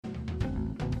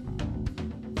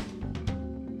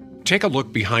Take a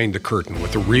look behind the curtain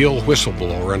with the real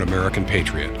whistleblower and American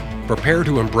patriot. Prepare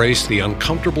to embrace the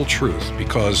uncomfortable truth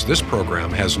because this program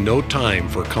has no time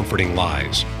for comforting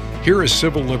lies. Here is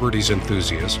civil liberties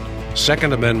enthusiast,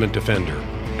 Second Amendment defender,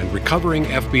 and recovering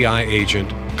FBI agent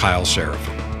Kyle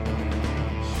Seraphin.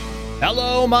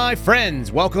 Hello, my friends.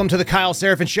 Welcome to the Kyle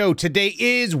Seraphin Show. Today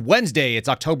is Wednesday. It's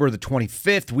October the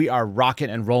 25th. We are rocking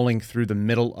and rolling through the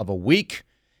middle of a week.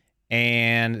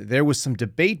 And there was some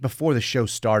debate before the show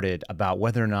started about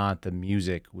whether or not the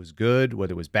music was good,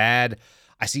 whether it was bad.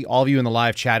 I see all of you in the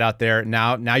live chat out there.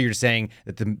 Now you're saying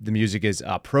that the music is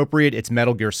appropriate. It's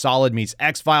Metal Gear Solid meets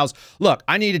X-Files. Look,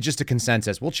 I needed just a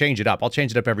consensus. We'll change it up. I'll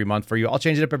change it up every month for you. I'll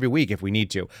change it up every week if we need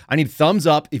to. I need thumbs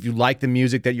up if you like the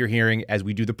music that you're hearing as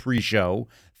we do the pre-show.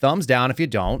 Thumbs down if you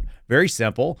don't. Very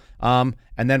simple.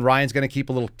 And then Ryan's going to keep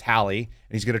a little tally,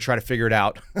 and he's going to try to figure it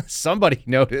out. Somebody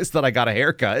noticed that I got a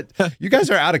haircut. You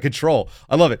guys are out of control.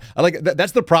 I love it. I like it.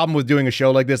 That's the problem with doing a show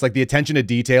like this. Like the attention to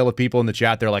detail of people in the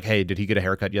chat. They're like, hey, did he get a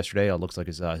haircut yesterday? Oh, it looks like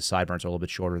his sideburns are a little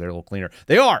bit shorter. They're a little cleaner.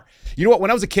 They are. You know what?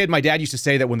 When I was a kid, my dad used to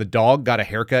say that when the dog got a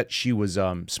haircut, she was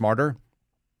smarter.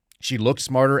 She looked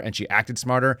smarter and she acted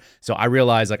smarter. So I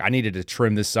realized like I needed to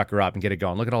trim this sucker up and get it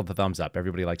going. Look at all the thumbs up.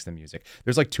 Everybody likes the music.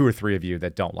 There's like 2 or 3 of you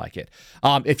that don't like it.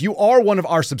 If you are one of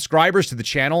our subscribers to the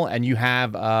channel and you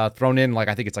have thrown in like,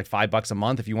 I think it's like $5 a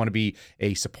month. If you want to be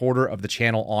a supporter of the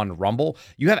channel on Rumble,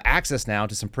 you have access now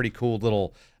to some pretty cool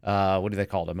little what do they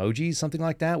call it? Emojis, something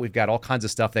like that. We've got all kinds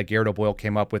of stuff that Garrett O'Boyle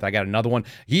came up with. I got another one.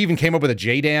 He even came up with a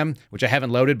JDAM, which I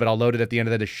haven't loaded, but I'll load it at the end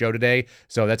of the show today.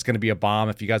 So that's going to be a bomb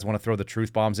if you guys want to throw the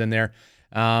truth bombs in there.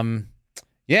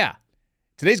 Yeah.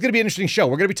 Today's going to be an interesting show.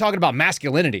 We're going to be talking about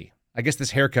masculinity. I guess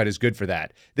this haircut is good for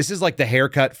that. This is like the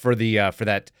haircut for the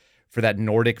for that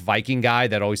Nordic Viking guy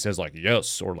that always says like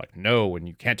yes or like no and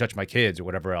you can't touch my kids or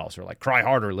whatever else or like cry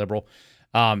harder, liberal.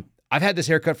 I've had this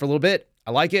haircut for a little bit.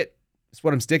 I like it. It's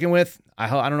what I'm sticking with. I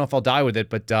don't know if I'll die with it,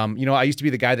 but I used to be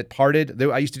the guy that parted.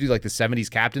 I used to do like the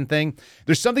 70s captain thing.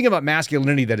 There's something about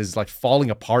masculinity that is like falling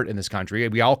apart in this country.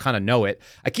 We all kind of know it.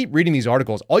 I keep reading these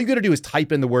articles. All you got to do is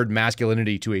type in the word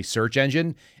masculinity to a search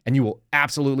engine, and you will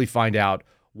absolutely find out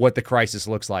what the crisis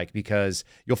looks like because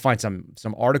you'll find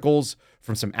some articles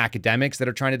from some academics that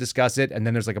are trying to discuss it, and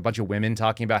then there's like a bunch of women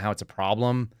talking about how it's a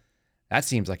problem. That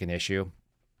seems like an issue.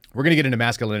 We're going to get into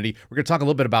masculinity. We're going to talk a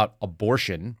little bit about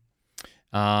abortion.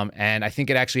 And I think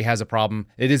it actually has a problem.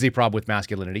 It is a problem with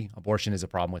masculinity. Abortion is a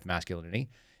problem with masculinity.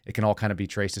 It can all kind of be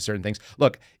traced to certain things.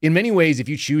 Look, in many ways, if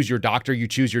you choose your doctor, you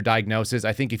choose your diagnosis.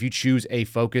 I think if you choose a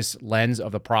focus lens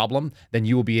of the problem, then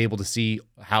you will be able to see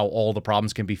how all the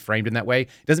problems can be framed in that way.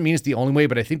 It doesn't mean it's the only way,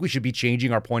 but I think we should be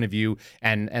changing our point of view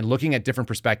and looking at different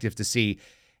perspectives to see,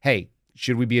 hey,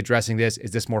 should we be addressing this?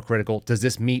 Is this more critical? Does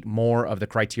this meet more of the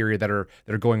criteria that are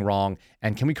going wrong?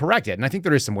 And can we correct it? And I think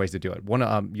there is some ways to do it.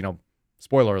 One,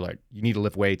 spoiler alert, you need to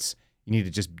lift weights. You need to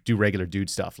just do regular dude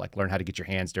stuff, like learn how to get your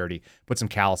hands dirty, put some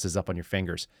calluses up on your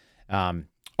fingers. All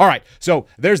right, so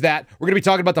there's that. We're going to be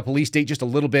talking about the police state just a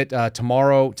little bit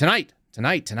tonight,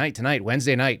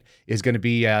 Wednesday night is going to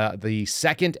be the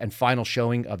second and final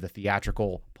showing of the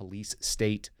theatrical Police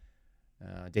State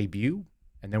debut.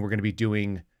 And then we're going to be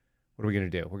doing, what are we going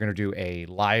to do? We're going to do a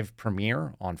live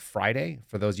premiere on Friday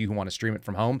for those of you who want to stream it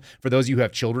from home. For those of you who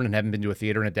have children and haven't been to a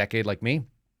theater in a decade like me,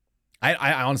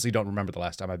 I honestly don't remember the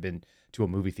last time I've been to a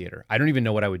movie theater. I don't even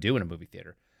know what I would do in a movie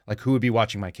theater. Like, who would be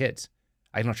watching my kids?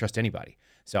 I don't trust anybody.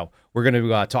 So we're going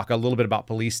to talk a little bit about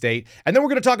police state. And then we're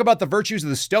going to talk about the virtues of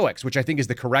the Stoics, which I think is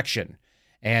the correction.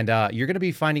 And you're going to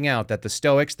be finding out that the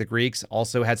Stoics, the Greeks,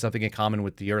 also had something in common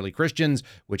with the early Christians,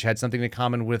 which had something in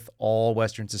common with all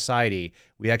Western society.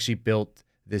 We actually built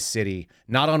this city,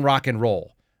 not on rock and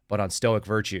roll, but on Stoic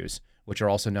virtues, which are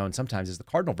also known sometimes as the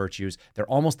cardinal virtues. They're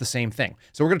almost the same thing.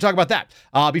 So we're going to talk about that.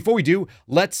 Before we do,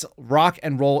 let's rock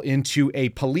and roll into a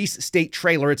police state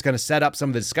trailer. It's going to set up some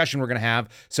of the discussion we're going to have.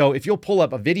 So if you'll pull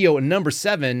up a video number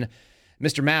 7,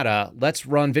 Mr. Matta, let's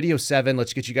run video 7.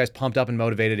 Let's get you guys pumped up and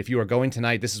motivated. If you are going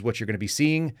tonight, this is what you're going to be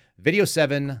seeing. Video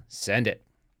 7, send it.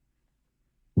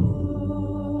 We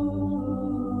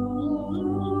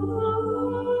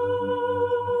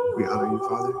honor you,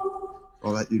 Father, for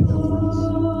all that you've done for us.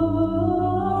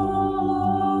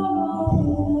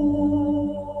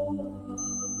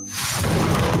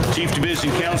 Chief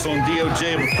Division Counsel and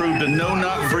DOJ have approved a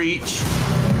no-knock breach.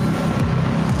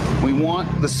 We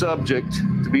want the subject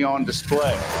to be on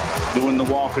display, doing the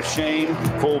walk of shame,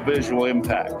 full visual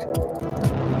impact.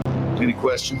 Any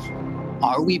questions?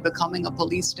 Are we becoming a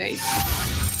police state?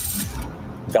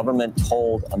 government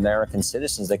told American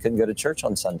citizens they couldn't go to church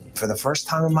on Sunday. For the first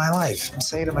time in my life, I'm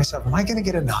saying to myself, am I going to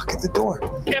get a knock at the door?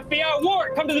 FBI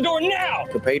warrant, come to the door now!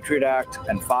 The Patriot Act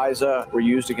and FISA were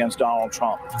used against Donald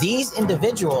Trump. These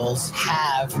individuals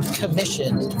have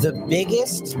commissioned the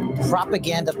biggest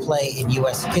propaganda play in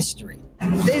U.S. history.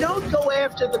 They don't go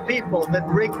after the people that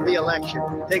rigged the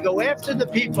election. They go after the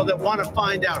people that want to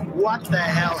find out what the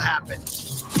hell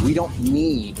happened. We don't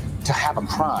need to have a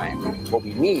crime. What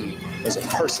we need is a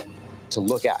person to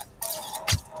look at.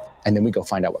 And then we go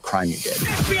find out what crime you did.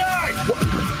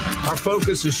 FBI! Our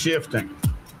focus is shifting.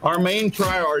 Our main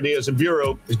priority as a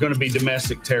bureau is going to be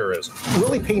domestic terrorism. It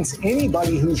really paints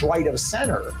anybody who's right of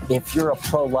center. If you're a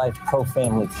pro-life,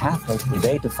 pro-family Catholic,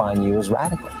 they define you as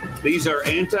radical. These are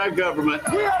anti-government.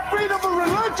 We have freedom of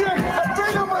religion and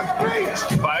freedom of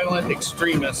speech. Violent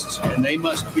extremists, and they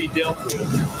must be dealt with.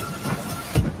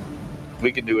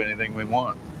 We can do anything we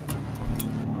want.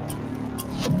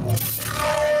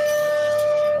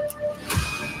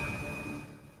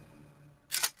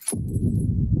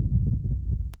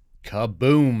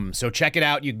 Kaboom. So check it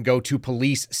out. You can go to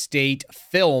Police State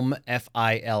Film,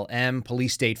 F-I-L-M,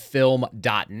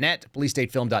 policestatefilm.net.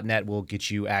 Policestatefilm.net will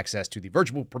get you access to the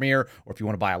virtual premiere, or if you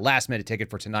want to buy a last-minute ticket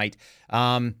for tonight.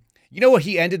 You know what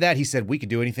he ended that? He said, we can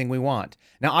do anything we want.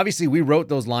 Now, obviously, we wrote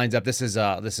those lines up. This is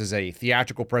a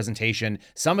theatrical presentation.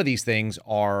 Some of these things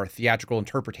are theatrical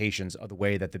interpretations of the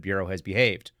way that the Bureau has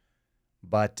behaved.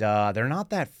 But they're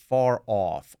not that far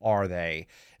off, are they?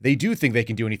 They do think they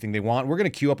can do anything they want. We're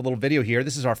going to queue up a little video here.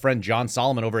 This is our friend John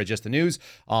Solomon over at Just the News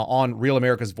on Real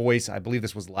America's Voice. I believe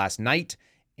this was last night.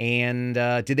 And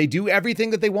did they do everything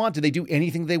that they want? Did they do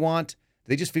anything they want?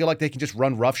 They just feel like they can just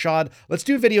run roughshod. Let's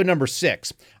do video number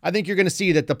 6. I think you're going to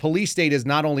see that the police state is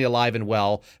not only alive and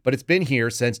well, but it's been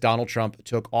here since Donald Trump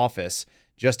took office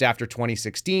just after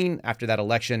 2016, after that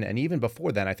election. And even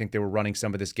before then, I think they were running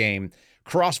some of this game.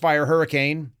 Crossfire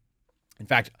Hurricane. In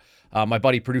fact, my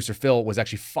buddy producer Phil was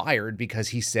actually fired because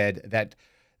he said that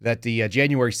the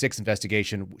January 6th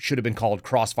investigation should have been called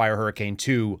Crossfire Hurricane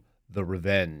 2, The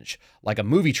Revenge, like a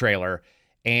movie trailer.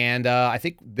 And I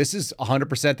think this is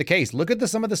 100% the case. Look at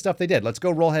some of the stuff they did. Let's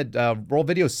go roll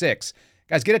video 6.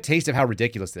 Guys, get a taste of how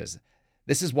ridiculous this is.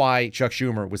 This is why Chuck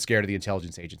Schumer was scared of the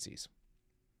intelligence agencies.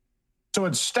 So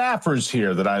it's staffers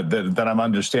here that I'm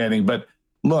understanding. But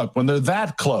look, when they're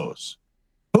that close,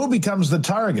 who becomes the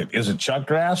target? Is it Chuck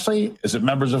Grassley? Is it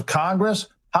members of Congress?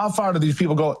 How far do these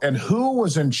people go? And who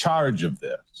was in charge of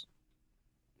this?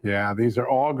 Yeah, these are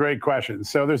all great questions.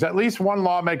 So there's at least one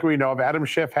lawmaker we know of. Adam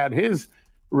Schiff had his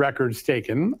records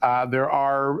taken. There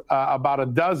are about a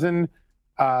dozen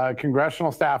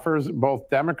congressional staffers, both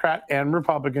Democrat and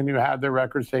Republican, who had their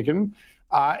records taken.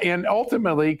 And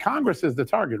ultimately, Congress is the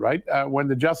target, right? When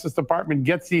the Justice Department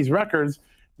gets these records,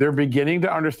 they're beginning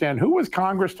to understand who was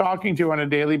Congress talking to on a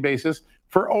daily basis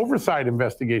for oversight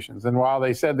investigations. And while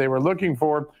they said they were looking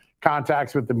for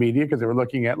contacts with the media because they were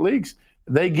looking at leaks,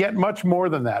 they get much more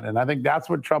than that. And I think that's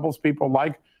what troubles people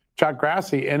like Chuck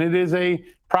Grassley. And it is a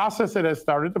process that has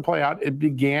started to play out. It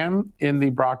began in the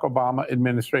Barack Obama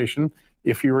administration.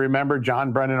 If you remember,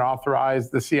 John Brennan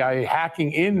authorized the CIA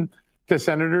hacking in to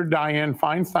Senator Dianne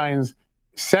Feinstein's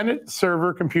Senate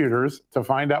server computers to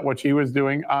find out what she was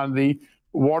doing on the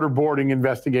waterboarding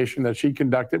investigation that she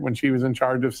conducted when she was in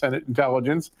charge of Senate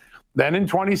intelligence. Then in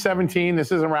 2017,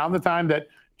 this is around the time that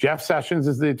Jeff Sessions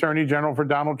is the attorney general for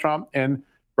Donald Trump, and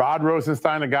Rod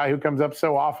Rosenstein, a guy who comes up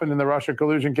so often in the Russia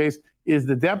collusion case, is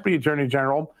the deputy attorney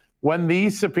general when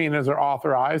these subpoenas are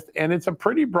authorized. And it's a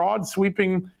pretty broad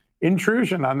sweeping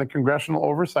intrusion on the Congressional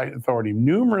Oversight Authority.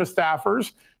 Numerous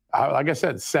staffers, like I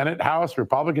said, Senate, House,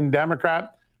 Republican,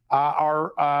 Democrat,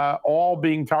 are all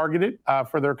being targeted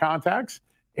for their contacts.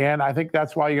 And I think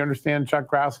that's why you understand Chuck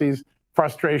Grassley's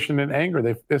frustration and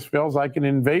anger. This feels like an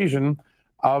invasion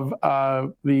of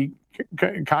the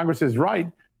Congress's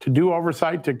right to do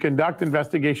oversight, to conduct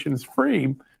investigations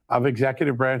free of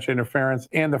executive branch interference.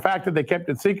 And the fact that they kept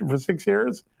it secret for 6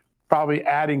 years, probably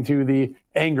adding to the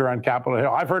anger on Capitol Hill.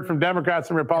 I've heard from Democrats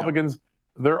and Republicans,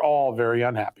 they're all very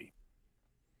unhappy.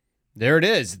 There it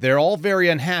is. They're all very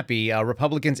unhappy,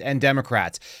 Republicans and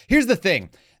Democrats. Here's the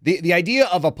thing. The idea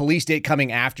of a police state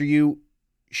coming after you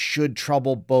should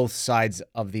trouble both sides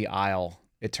of the aisle,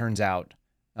 it turns out.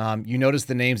 You notice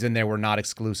the names in there were not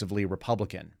exclusively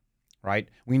Republican, right?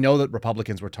 We know that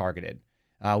Republicans were targeted.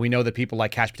 We know that people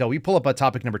like Kash Patel. We pull up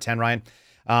topic number 10, Ryan.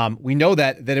 We know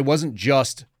that it wasn't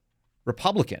just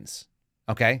Republicans,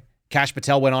 okay? Kash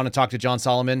Patel went on and talked to John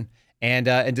Solomon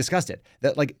and discussed it.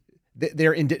 That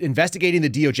they're investigating the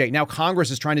DOJ. Now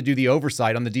Congress is trying to do the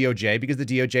oversight on the DOJ because the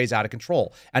DOJ is out of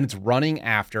control and it's running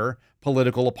after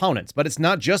political opponents. But it's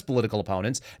not just political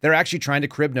opponents. They're actually trying to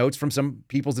crib notes from some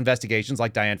people's investigations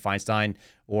like Dianne Feinstein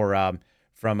or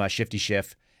from Shifty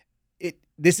Schiff.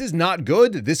 This is not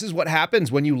good. This is what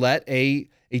happens when you let a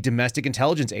domestic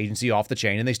intelligence agency off the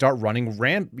chain and they start running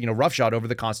roughshod over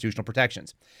the constitutional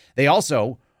protections. They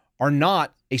also are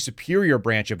not a superior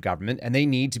branch of government, and they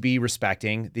need to be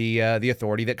respecting the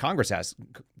authority that Congress has.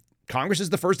 Congress is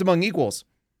the first among equals.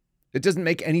 It doesn't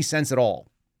make any sense at all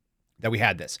that we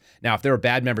had this. Now, if there are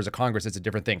bad members of Congress, it's a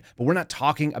different thing. But we're not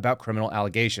talking about criminal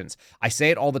allegations. I say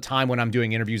it all the time when I'm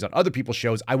doing interviews on other people's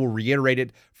shows. I will reiterate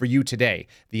it for you today.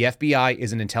 The FBI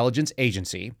is an intelligence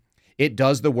agency. It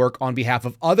does the work on behalf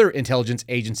of other intelligence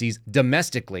agencies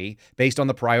domestically based on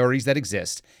the priorities that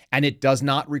exist, and it does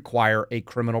not require a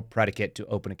criminal predicate to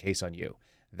open a case on you.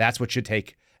 That's what should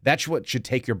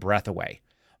take your breath away.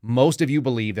 Most of you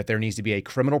believe that there needs to be a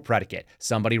criminal predicate.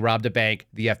 Somebody robbed a bank,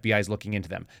 the FBI is looking into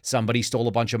them. Somebody stole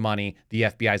a bunch of money, the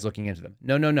FBI is looking into them.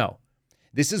 No.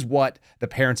 This is what the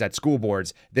parents at school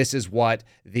boards, this is what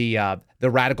the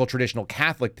radical traditional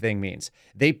Catholic thing means.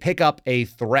 They pick up a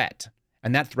threat,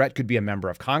 and that threat could be a member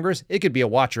of Congress. It could be a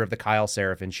watcher of the Kyle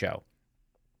Seraphin Show.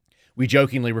 We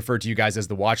jokingly referred to you guys as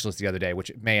the Watch List the other day,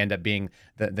 which may end up being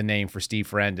the name for Steve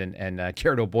Friend and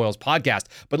Garrett O'Boyle's podcast.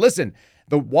 But listen,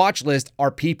 the Watch List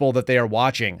are people that they are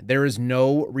watching. There is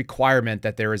no requirement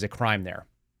that there is a crime there.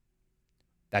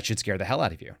 That should scare the hell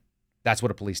out of you. That's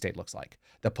what a police state looks like.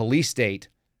 The police state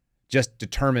just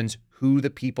determines who the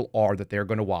people are that they're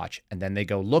going to watch, and then they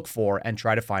go look for and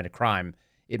try to find a crime.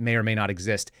 It may or may not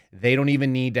exist. They don't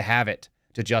even need to have it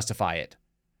to justify it.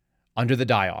 Under the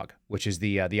DIOG, which is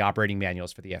the operating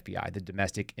manuals for the FBI, the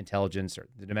Domestic Intelligence or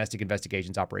the Domestic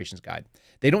Investigations Operations Guide.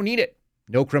 They don't need it.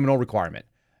 No criminal requirement.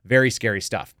 Very scary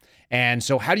stuff. And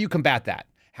so how do you combat that?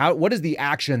 What is the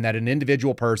action that an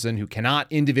individual person who cannot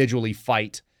individually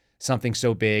fight something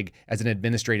so big as an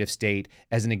administrative state,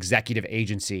 as an executive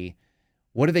agency,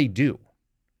 what do they do?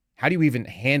 How do you even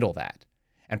handle that?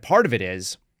 And part of it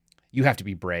is you have to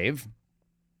be brave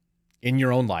in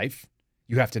your own life.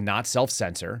 You have to not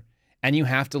self-censor, and you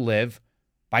have to live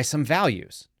by some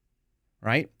values,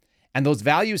 right? And those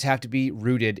values have to be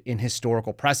rooted in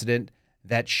historical precedent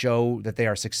that show that they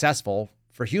are successful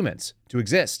for humans to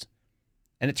exist.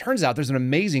 And it turns out there's an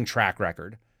amazing track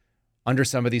record under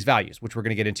some of these values, which we're going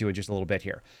to get into in just a little bit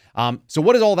here. So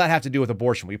what does all that have to do with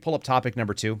abortion? We pull up topic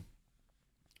number 2.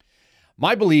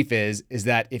 My belief is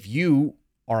that if you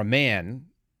are a man,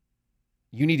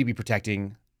 you need to be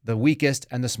protecting the weakest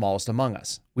and the smallest among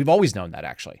us. We've always known that,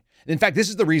 actually. In fact, this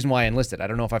is the reason why I enlisted. I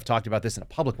don't know if I've talked about this in a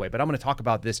public way, but I'm going to talk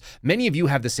about this. Many of you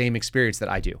have the same experience that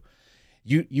I do.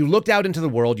 You looked out into the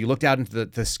world, you looked out into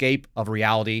the scape of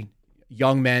reality,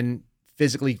 young men,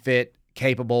 physically fit,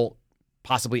 capable,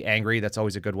 possibly angry. That's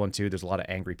always a good one too. There's a lot of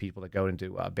angry people that go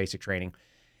into basic training.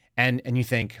 And you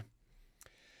think,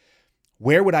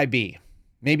 where would I be?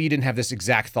 Maybe you didn't have this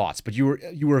exact thoughts, but you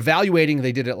were evaluating.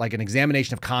 They did it like an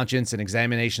examination of conscience, an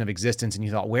examination of existence, and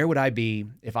you thought, where would I be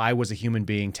if I was a human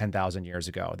being 10,000 years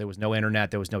ago? There was no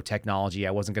internet, there was no technology.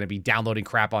 I wasn't going to be downloading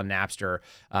crap on Napster.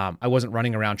 I wasn't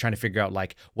running around trying to figure out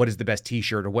like what is the best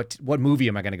T-shirt or what movie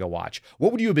am I going to go watch?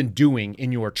 What would you have been doing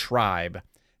in your tribe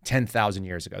 10,000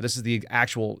 years ago? This is the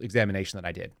actual examination that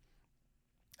I did,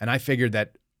 and I figured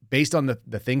that based on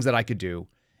the things that I could do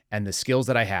and the skills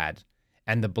that I had,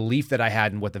 and the belief that I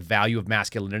had in what the value of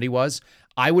masculinity was,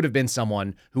 I would have been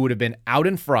someone who would have been out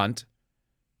in front,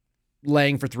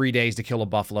 laying for 3 days to kill a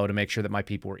buffalo to make sure that my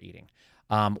people were eating,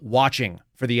 watching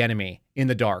for the enemy in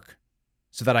the dark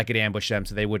so that I could ambush them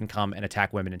so they wouldn't come and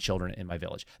attack women and children in my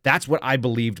village. That's what I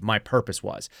believed my purpose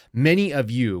was. Many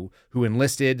of you who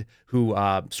enlisted, who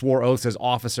swore oaths as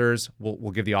officers,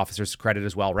 we'll give the officers credit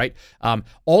as well, right?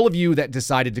 All of you that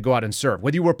decided to go out and serve,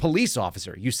 whether you were a police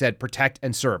officer, you said protect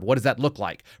and serve. What does that look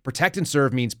like? Protect and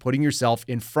serve means putting yourself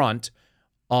in front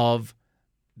of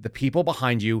the people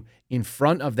behind you, in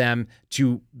front of them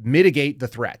to mitigate the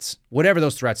threats, whatever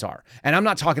those threats are. And I'm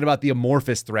not talking about the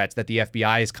amorphous threats that the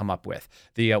FBI has come up with,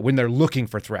 when they're looking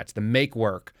for threats, the make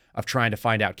work of trying to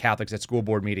find out Catholics at school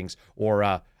board meetings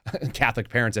or Catholic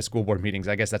parents at school board meetings.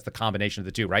 I guess that's the combination of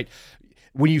the two, right?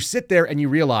 When you sit there and you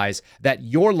realize that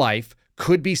your life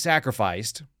could be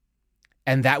sacrificed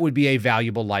and that would be a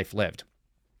valuable life lived.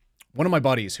 One of my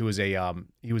buddies who was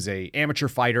he was a amateur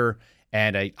fighter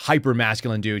and a hyper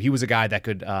masculine dude. He was a guy that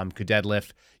could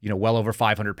deadlift, well over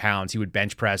 500 pounds. He would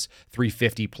bench press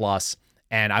 350 plus.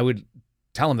 And I would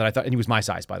tell him that I thought, and he was my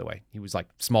size, by the way. He was like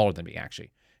smaller than me,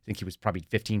 actually. I think he was probably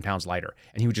 15 pounds lighter,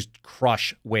 and he would just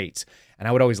crush weights. And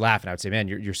I would always laugh, and I would say, man,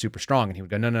 you're super strong. And he would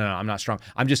go, no, I'm not strong.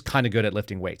 I'm just kind of good at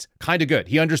lifting weights. Kind of good.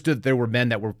 He understood that there were men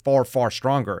that were far, far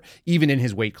stronger, even in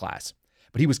his weight class.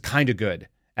 But he was kind of good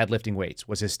at lifting weights,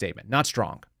 was his statement. Not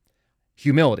strong.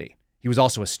 Humility. He was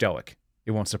also a stoic.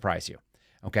 It won't surprise you.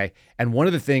 Okay. And one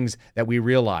of the things that we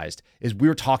realized is we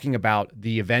were talking about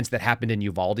the events that happened in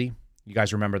Uvalde. You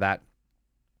guys remember that?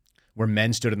 Where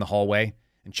men stood in the hallway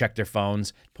and checked their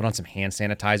phones, put on some hand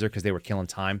sanitizer because they were killing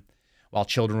time, while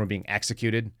children were being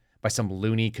executed by some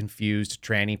loony, confused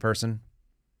tranny person,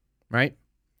 right?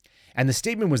 And the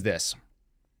statement was this: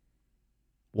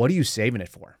 what are you saving it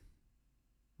for,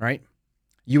 right?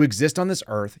 You exist on this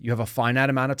earth. You have a finite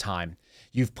amount of time.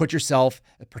 You've put yourself,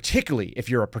 particularly if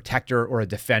you're a protector or a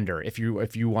defender, if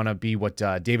you want to be what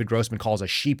David Grossman calls a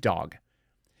sheepdog,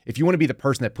 if you want to be the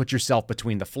person that puts yourself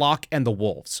between the flock and the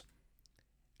wolves,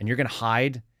 and you're going to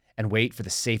hide and wait for the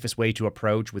safest way to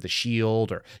approach with a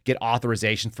shield or get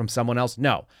authorization from someone else.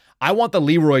 No, I want the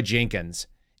Leroy Jenkins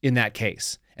in that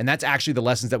case. And that's actually the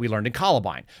lessons that we learned in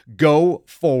Columbine. Go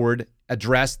forward,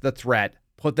 address the threat,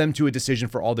 put them to a decision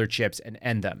for all their chips, and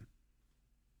end them.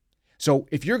 So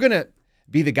if you're going to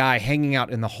be the guy hanging out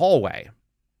in the hallway,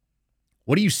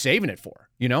 what are you saving it for?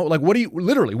 You know, like what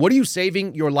are you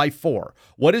saving your life for?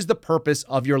 What is the purpose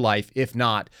of your life if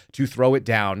not to throw it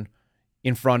down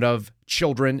in front of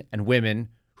children and women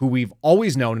who we've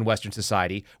always known in Western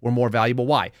society were more valuable?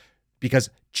 Why? Because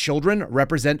children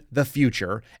represent the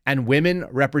future and women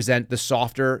represent the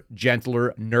softer,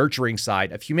 gentler, nurturing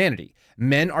side of humanity.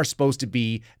 Men are supposed to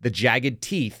be the jagged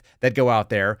teeth that go out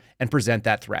there and present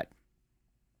that threat.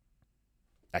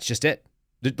 That's just it.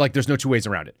 Like, there's no two ways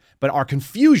around it. But our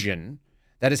confusion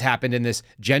that has happened in this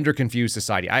gender confused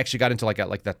society. I actually got into like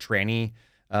the tranny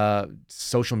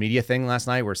social media thing last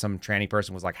night where some tranny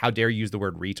person was like, how dare you use the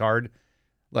word retard?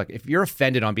 Look, if you're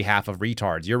offended on behalf of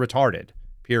retards, you're retarded.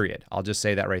 Period. I'll just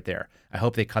say that right there. I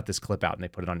hope they cut this clip out and they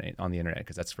put it on the internet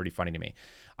because that's pretty funny to me.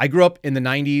 I grew up in the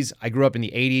 90s. I grew up in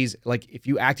the 80s. Like, if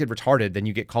you acted retarded, then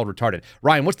you get called retarded.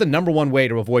 Ryan, what's the number one way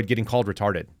to avoid getting called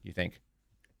retarded, you think?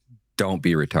 Don't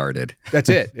be retarded. That's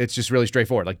it. It's just really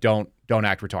straightforward. Like, don't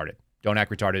act retarded. Don't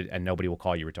act retarded and nobody will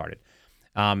call you retarded.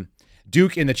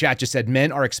 Duke in the chat just said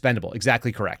men are expendable.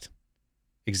 Exactly correct.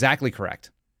 Exactly correct.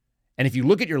 And if you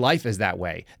look at your life as that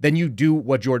way, then you do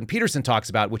what Jordan Peterson talks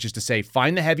about, which is to say,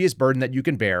 find the heaviest burden that you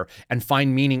can bear and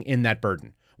find meaning in that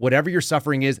burden. Whatever your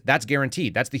suffering is, that's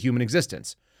guaranteed. That's the human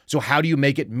existence. So how do you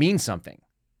make it mean something,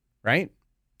 right?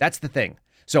 That's the thing.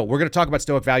 So we're going to talk about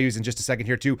Stoic values in just a second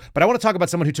here too, but I want to talk about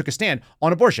someone who took a stand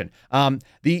on abortion.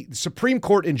 The Supreme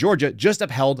Court in Georgia just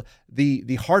upheld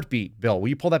the heartbeat bill. Will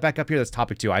you pull that back up here? That's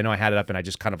topic 2. I know I had it up and I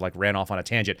just kind of like ran off on a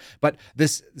tangent, but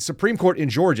this Supreme Court in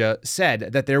Georgia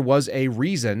said that there was a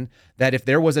reason that if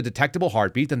there was a detectable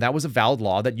heartbeat, then that was a valid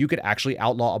law that you could actually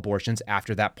outlaw abortions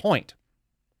after that point.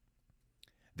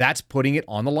 That's putting it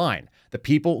on the line. The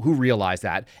people who realize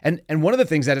that. And one of the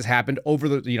things that has happened over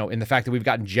the, in the fact that we've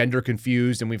gotten gender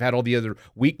confused and we've had all the other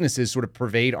weaknesses sort of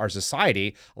pervade our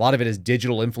society, a lot of it is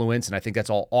digital influence, and I think that's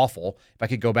all awful. If I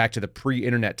could go back to the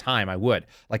pre-internet time, I would.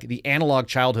 Like, the analog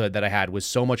childhood that I had was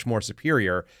so much more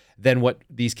superior than what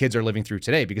these kids are living through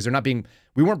today because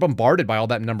we weren't bombarded by all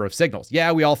that number of signals.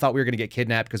 Yeah, we all thought we were going to get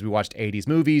kidnapped because we watched 80s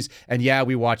movies, and yeah,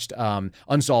 we watched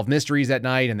Unsolved Mysteries at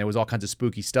night, and there was all kinds of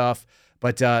spooky stuff.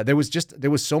 But there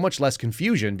was so much less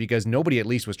confusion because nobody at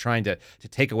least was trying to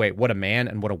take away what a man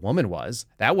and what a woman was.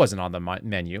 That wasn't on the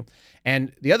menu.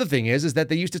 And the other thing is that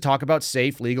they used to talk about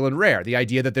safe, legal, and rare. The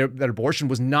idea that abortion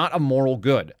was not a moral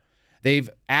good. They've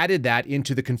added that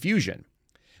into the confusion.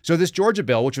 So this Georgia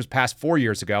bill, which was passed 4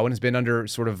 years ago and has been under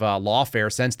sort of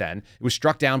lawfare since then, it was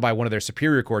struck down by one of their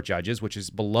Superior Court judges, which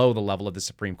is below the level of the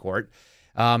Supreme Court.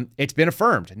 It's been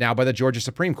affirmed now by the Georgia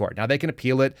Supreme Court. Now they can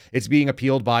appeal it. It's being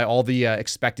appealed by all the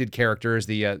expected characters,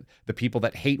 the people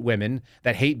that hate women,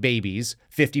 that hate babies,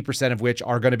 50% of which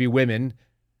are going to be women,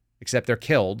 except they're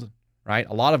killed, right?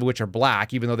 A lot of which are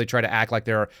black, even though they try to act like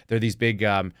they're these big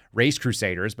race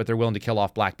crusaders, but they're willing to kill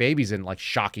off black babies in like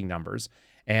shocking numbers.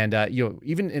 And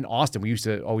even in Austin, we used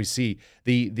to always see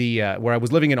the where I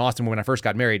was living in Austin when I first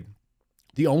got married.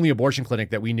 The only abortion clinic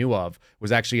that we knew of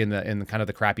was actually in the kind of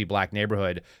the crappy black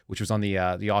neighborhood, which was on the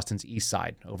Austin's east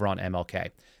side over on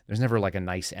MLK. There's never like a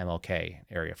nice MLK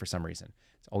area for some reason.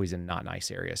 It's always in not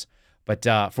nice areas. But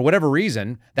for whatever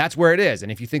reason, that's where it is.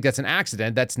 And if you think that's an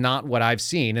accident, that's not what I've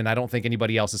seen. And I don't think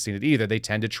anybody else has seen it either. They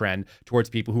tend to trend towards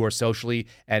people who are socially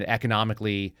and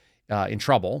economically in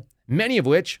trouble, many of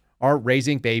which are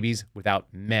raising babies without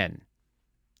men.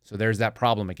 So there's that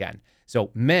problem again. So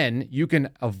men, you can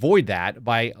avoid that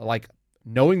by like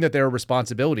knowing that there are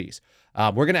responsibilities.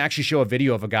 We're going to actually show a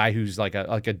video of a guy who's like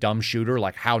a dumb shooter,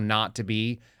 like how not to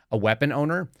be a weapon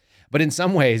owner. But in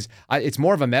some ways, it's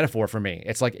more of a metaphor for me.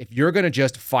 It's like if you're going to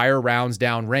just fire rounds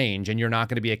down range and you're not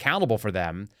going to be accountable for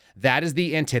them, that is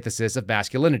the antithesis of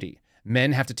masculinity.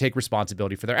 Men have to take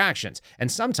responsibility for their actions. And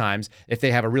sometimes, if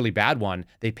they have a really bad one,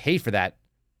 they pay for that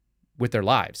with their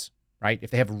lives, right?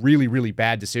 If they have really, really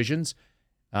bad decisions,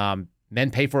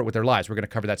 men pay for it with their lives. We're going to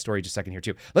cover that story in just a second here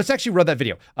too. Let's actually run that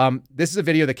video. This is a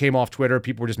video that came off Twitter.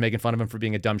 People were just making fun of him for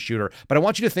being a dumb shooter. But I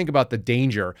want you to think about the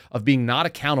danger of being not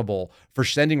accountable for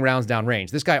sending rounds down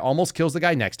range. This guy almost kills the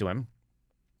guy next to him.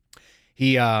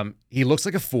 He looks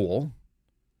like a fool.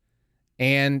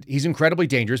 And he's incredibly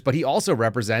dangerous, but he also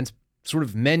represents sort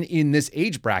of men in this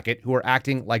age bracket who are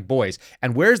acting like boys.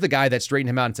 And where's the guy that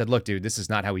straightened him out and said, look, dude, this is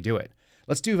not how we do it.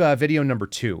 Let's do video number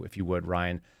 2, if you would,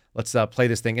 Ryan. Let's play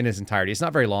this thing in its entirety. It's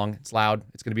not very long. It's loud.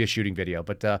 It's going to be a shooting video,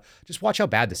 but just watch how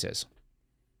bad this is.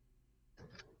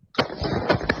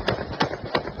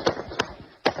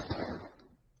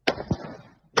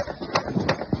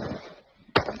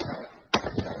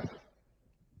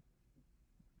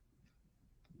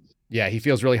 Yeah, he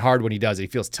feels really hard when he does it. He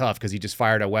feels tough because he just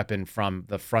fired a weapon from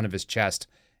the front of his chest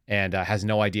and has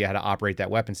no idea how to operate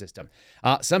that weapon system.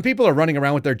 Some people are running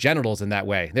around with their genitals in that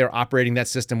way. They're operating that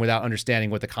system without understanding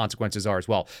what the consequences are as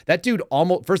well. That dude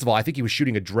almost, first of all, I think he was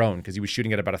shooting a drone because he was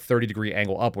shooting at about a 30-degree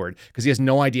angle upward because he has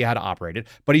no idea how to operate it,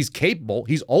 but he's capable.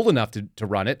 He's old enough to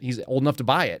run it. He's old enough to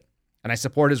buy it. And I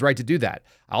support his right to do that.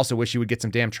 I also wish he would get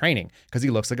some damn training because he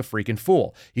looks like a freaking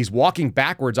fool. He's walking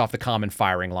backwards off the common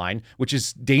firing line, which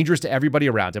is dangerous to everybody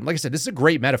around him. Like I said, this is a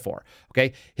great metaphor,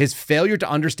 okay? His failure to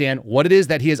understand what it is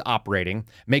that he is operating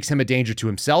makes him a danger to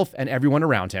himself and everyone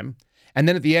around him. And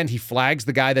then at the end, he flags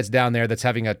the guy that's down there that's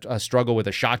having a struggle with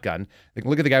a shotgun. Like,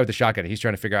 look at the guy with the shotgun. He's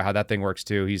trying to figure out how that thing works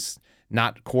too. He's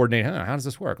not coordinating. How does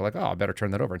this work? Like, oh, I better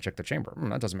turn that over and check the chamber.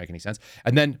 That doesn't make any sense.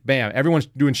 And then, bam, everyone's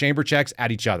doing chamber checks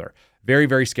at each other. Very,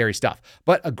 very scary stuff.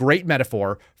 But a great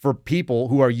metaphor for people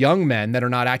who are young men that are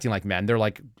not acting like men. They're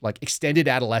like extended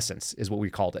adolescence is what we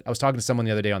called it. I was talking to someone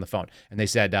the other day on the phone, and they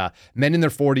said men in their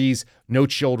 40s, no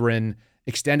children,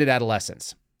 extended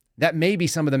adolescence. That may be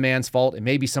some of the man's fault. It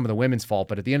may be some of the women's fault.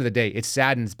 But at the end of the day, it's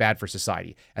sad and it's bad for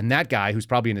society. And that guy who's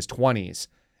probably in his 20s,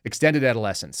 extended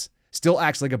adolescence, still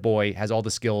acts like a boy, has all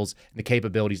the skills and the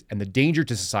capabilities and the danger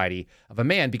to society of a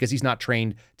man because he's not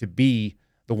trained to be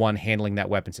the one handling that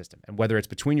weapon system. And whether it's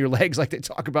between your legs, like they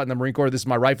talk about in the Marine Corps, this is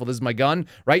my rifle, this is my gun,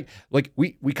 right? Like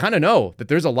we kind of know that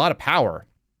there's a lot of power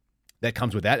that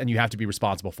comes with that, and you have to be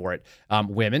responsible for it.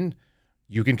 Women,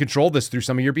 you can control this through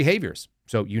some of your behaviors.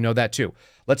 So you know that too.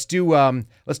 Let's do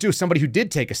somebody who did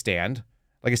take a stand.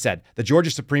 Like I said, the Georgia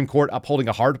Supreme Court upholding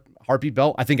a heartbeat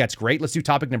bill. I think that's great. Let's do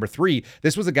topic number 3.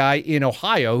 This was a guy in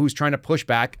Ohio who's trying to push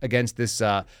back against this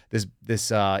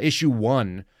issue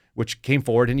 1, which came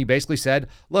forward, and he basically said,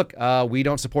 look, we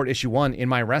don't support issue 1 in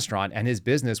my restaurant, and his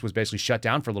business was basically shut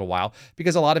down for a little while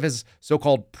because a lot of his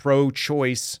so-called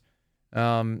pro-choice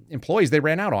employees, they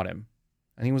ran out on him.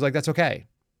 And he was like, that's okay.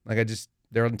 Like,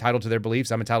 they're entitled to their beliefs.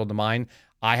 I'm entitled to mine.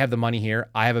 I have the money here.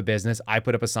 I have a business. I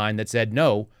put up a sign that said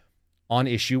no on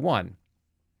issue 1.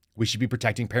 We should be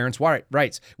protecting parents'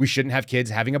 rights. We shouldn't have kids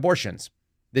having abortions.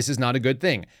 This is not a good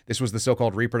thing. This was the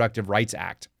so-called Reproductive Rights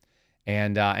Act.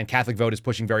 And Catholic Vote is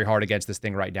pushing very hard against this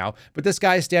thing right now. But this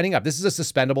guy is standing up. This is a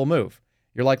suspendable move.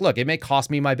 You're like, look, it may cost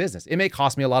me my business. It may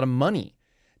cost me a lot of money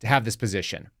to have this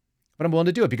position. But I'm willing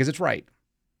to do it because it's right.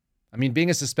 I mean, being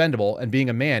a suspendable and being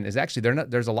a man is actually,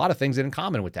 there's a lot of things in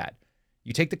common with that.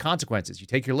 You take the consequences. You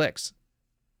take your licks.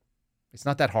 It's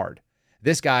not that hard.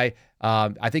 This guy,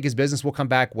 I think his business will come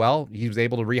back well. He was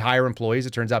able to rehire employees.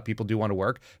 It turns out people do want to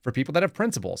work for people that have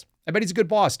principles. I bet he's a good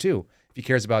boss too, if he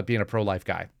cares about being a pro-life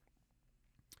guy.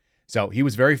 So he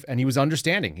was he was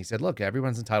understanding. He said, look,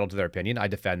 everyone's entitled to their opinion. I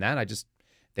defend that.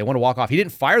 They want to walk off. He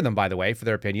didn't fire them, by the way, for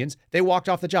their opinions. They walked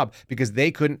off the job because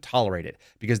they couldn't tolerate it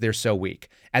because they're so weak.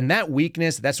 And that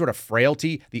weakness, that sort of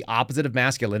frailty, the opposite of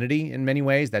masculinity in many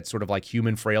ways, that sort of like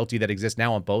human frailty that exists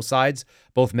now on both sides,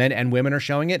 both men and women are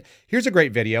showing it. Here's a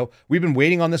great video. We've been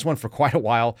waiting on this one for quite a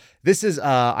while. This is,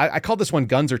 I called this one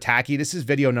Guns Are Tacky. This is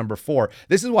video number 4.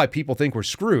 This is why people think we're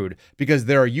screwed because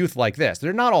there are youth like this.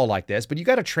 They're not all like this, but you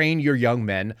got to train your young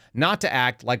men not to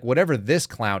act like whatever this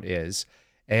clown is.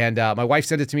 And my wife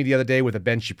sent it to me the other day with a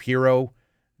Ben Shapiro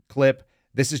clip.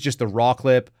 This is just the raw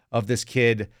clip of this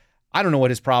kid. I don't know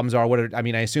what his problems are. I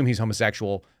assume he's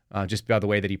homosexual just by the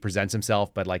way that he presents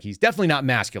himself, but like he's definitely not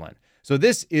masculine. So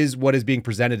this is what is being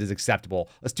presented as acceptable.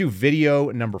 Let's do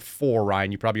video number 4,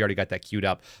 Ryan. You probably already got that queued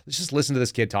up. Let's just listen to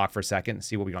this kid talk for a second and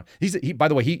see what we got. By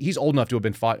the way, he's old enough to have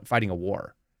been fighting a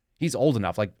war. He's old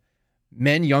enough. Like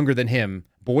men younger than him,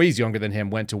 boys younger than him,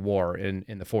 went to war in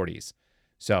the 40s.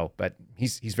 So, but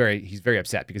he's very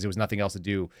upset because there was nothing else to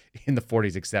do in the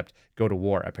 40s except go to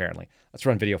war, apparently. Let's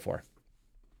run video 4.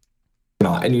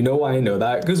 And you know why I know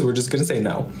that? Because we're just going to say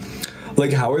no.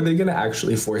 Like, how are they going to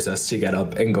actually force us to get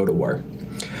up and go to war?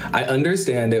 I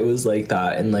understand it was like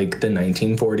that in like the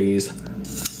 1940s.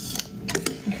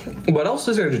 What else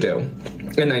is there to do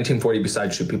in 1940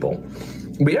 besides shoot people?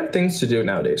 We have things to do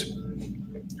nowadays.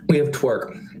 We have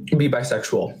twerk, be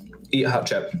bisexual, eat hot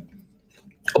chip,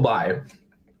 lie.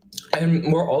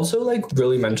 And we're also like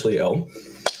really mentally ill.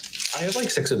 I have like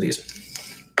 6 of these.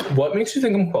 What makes you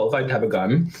think I'm qualified to have a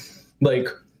gun? Like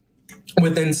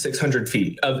within 600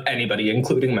 feet of anybody,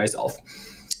 including myself.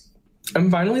 And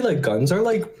finally, like, guns are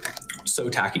like so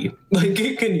tacky. Like,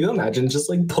 can you imagine just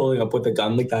like pulling up with a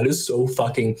gun? Like, that is so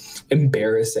fucking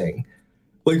embarrassing.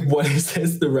 Like, what is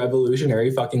this? The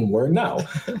Revolutionary fucking War? No.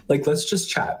 Like, let's just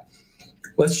chat.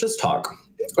 Let's just talk.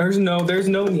 There's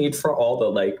no need for all the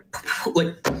like,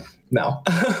 no.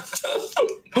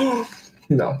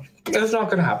 No, it's not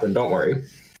gonna happen. Don't worry.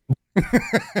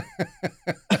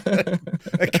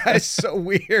 That guy's so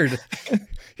weird.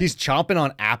 He's chomping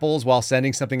on apples while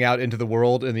sending something out into the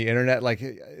world and the internet. Like,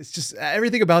 it's just,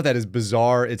 everything about that is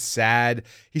bizarre. It's sad.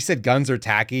 He said guns are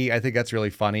tacky. I think that's really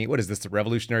funny. What is this, the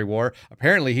Revolutionary War?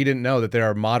 Apparently he didn't know that there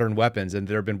are modern weapons and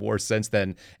there have been wars since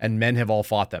then, and men have all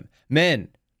fought them. Men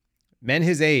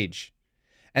his age.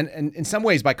 And in some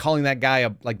ways, by calling that guy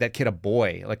that kid a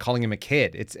boy, like calling him a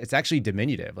kid, it's actually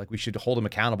diminutive. Like, we should hold him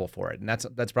accountable for it. And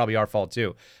that's probably our fault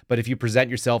too. But if you present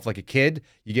yourself like a kid,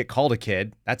 you get called a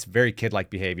kid. That's very kid-like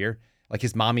behavior. Like,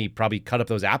 his mommy probably cut up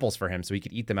those apples for him so he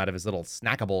could eat them out of his little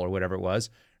snackable or whatever it was,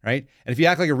 right? And if you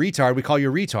act like a retard, we call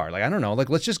you a retard. Like, I don't know. Like,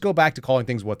 let's just go back to calling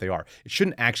things what they are. It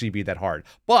shouldn't actually be that hard.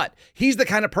 But he's the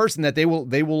kind of person that they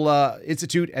will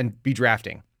institute and be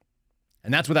drafting.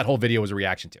 And that's what that whole video was a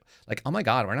reaction to. Like, oh my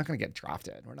God, we're not going to get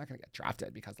drafted. We're not going to get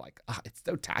drafted because, like, it's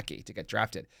so tacky to get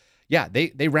drafted. Yeah,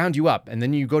 they round you up, and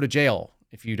then you go to jail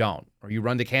if you don't. Or you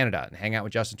run to Canada and hang out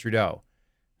with Justin Trudeau.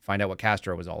 Find out what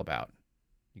Castro was all about.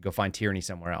 You go find tyranny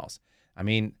somewhere else. I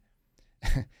mean,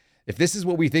 if this is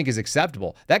what we think is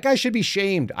acceptable, that guy should be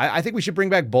shamed. I think we should bring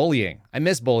back bullying. I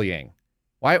miss bullying.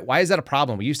 Why is that a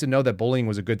problem? We used to know that bullying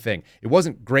was a good thing. It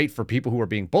wasn't great for people who were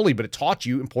being bullied, but it taught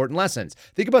you important lessons.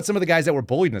 Think about some of the guys that were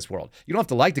bullied in this world. You don't have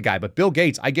to like the guy, but Bill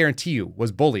Gates, I guarantee you,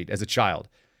 was bullied as a child.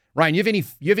 Ryan, you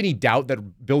have any doubt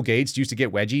that Bill Gates used to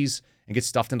get wedgies and get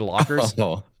stuffed into lockers?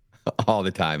 Oh, all the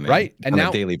time, man. Right? And on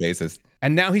a daily basis.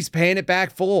 And now he's paying it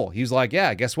back full. He's like,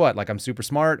 yeah, guess what? Like, I'm super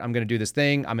smart. I'm going to do this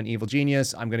thing. I'm an evil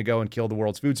genius. I'm going to go and kill the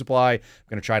world's food supply. I'm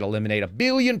going to try to eliminate 1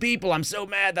 billion people. I'm so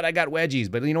mad that I got wedgies.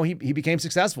 But, you know, he became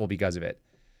successful because of it.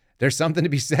 There's something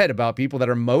to be said about people that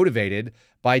are motivated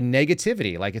by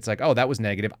negativity. Like, it's like, oh, that was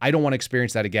negative. I don't want to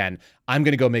experience that again. I'm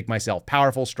going to go make myself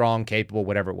powerful, strong, capable,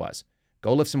 whatever it was.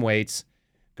 Go lift some weights.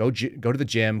 Go to the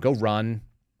gym. Go run.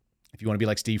 If you want to be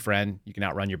like Steve Friend, you can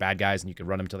outrun your bad guys and you can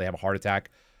run them until they have a heart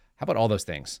attack. How about all those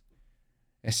things?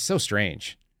 It's so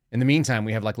strange. In the meantime,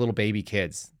 we have like little baby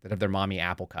kids that have their mommy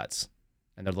apple cuts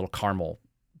and their little caramel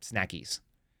snackies.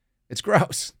 It's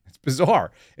gross. It's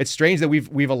bizarre. It's strange that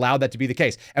we've allowed that to be the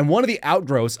case. And one of the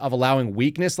outgrowths of allowing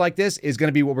weakness like this is going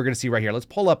to be what we're going to see right here. Let's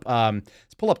pull up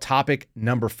topic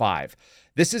number 5.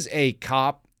 This is a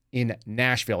cop in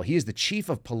Nashville. He is the chief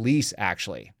of police,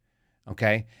 actually.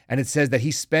 Okay. And it says that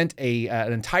he spent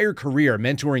an entire career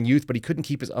mentoring youth, but he couldn't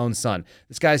keep his own son.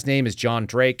 This guy's name is John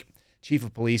Drake, chief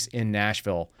of police in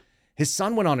Nashville. His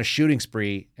son went on a shooting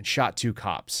spree and shot 2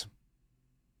 cops.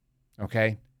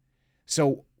 Okay.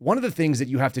 So one of the things that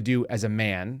you have to do as a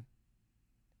man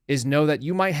is know that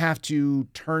you might have to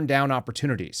turn down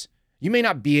opportunities. You may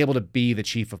not be able to be the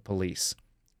chief of police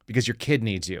because your kid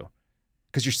needs you,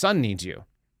 because your son needs you.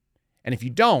 And if you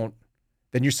don't,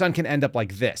 then your son can end up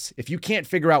like this. If you can't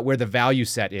figure out where the value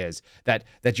set is, that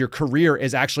your career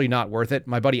is actually not worth it.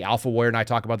 My buddy Alpha Warrior and I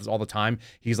talk about this all the time.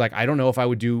 He's like, I don't know if I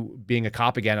would do being a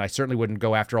cop again. I certainly wouldn't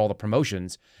go after all the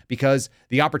promotions because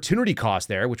the opportunity cost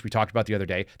there, which we talked about the other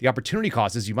day, the opportunity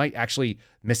cost is you might actually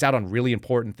miss out on really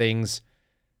important things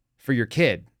for your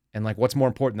kid. And like, what's more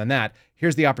important than that?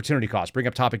 Here's the opportunity cost. Bring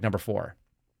up topic number 4.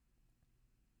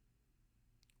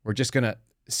 We're just going to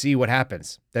see what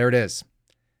happens. There it is.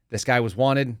 This guy was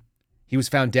wanted. He was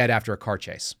found dead after a car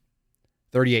chase.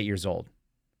 38 years old.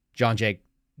 John Drake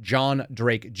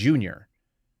Jr.,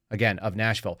 again, of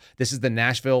Nashville. This is the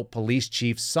Nashville police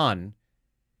chief's son.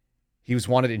 He was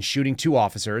wanted in shooting 2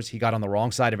 officers. He got on the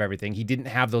wrong side of everything. He didn't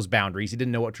have those boundaries. He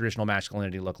didn't know what traditional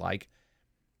masculinity looked like.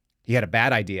 He had a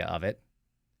bad idea of it.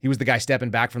 He was the guy stepping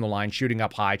back from the line, shooting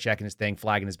up high, checking his thing,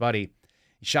 flagging his buddy.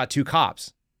 He shot 2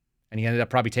 cops. And he ended up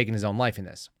probably taking his own life in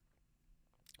this.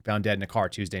 Found dead in a car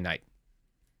Tuesday night.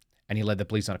 And he led the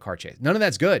police on a car chase. None of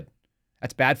that's good.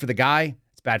 That's bad for the guy.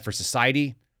 It's bad for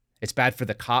society. It's bad for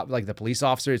the cop, like the police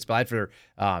officer. It's bad for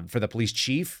the police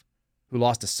chief who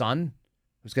lost a son,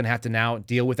 who's going to have to now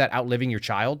deal with that, outliving your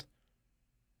child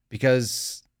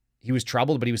because he was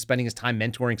troubled, but he was spending his time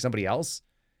mentoring somebody else.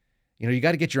 You know, you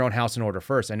got to get your own house in order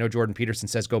first. I know Jordan Peterson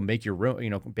says go make your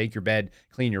room, bake your bed,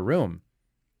 clean your room.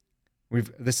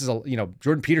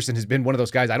 Jordan Peterson has been one of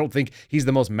those guys. I don't think he's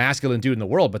the most masculine dude in the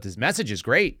world, but his message is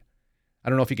great. I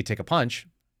don't know if he could take a punch,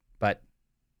 but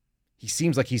he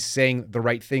seems like he's saying the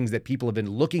right things that people have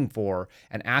been looking for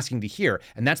and asking to hear.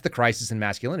 And that's the crisis in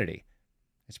masculinity.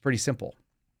 It's pretty simple.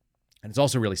 And it's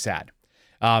also really sad.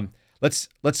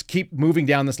 Let's keep moving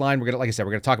down this line. We're going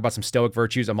to talk about some Stoic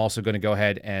virtues. I'm also going to go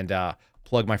ahead and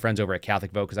plug my friends over at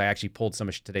Catholic Vote because I actually pulled some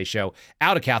of today's show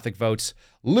out of Catholic Vote's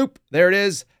Loop. There it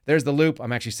is. There's the Loop.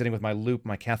 I'm actually sitting with my Loop,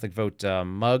 my Catholic Vote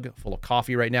mug full of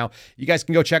coffee right now. You guys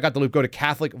can go check out the Loop. Go to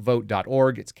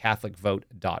catholicvote.org. It's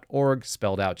catholicvote.org,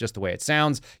 spelled out just the way it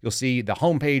sounds. You'll see the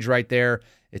homepage right there.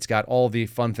 It's got all the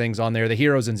fun things on there. The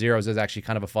Heroes and Zeros is actually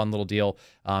kind of a fun little deal.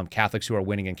 Catholics who are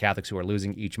winning and Catholics who are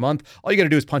losing each month. All you got to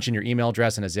do is punch in your email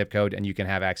address and a zip code, and you can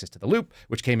have access to the Loop,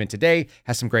 which came in today.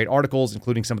 Has some great articles,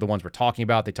 including some of the ones we're talking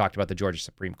about. They talked about the Georgia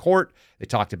Supreme Court. They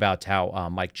talked about how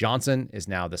Mike Johnson is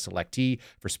now the selectee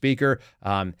for Speaker.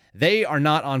 They are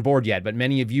not on board yet, but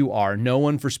many of you are. No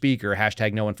one for Speaker.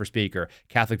 Hashtag no one for Speaker.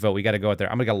 Catholic Vote. We got to go out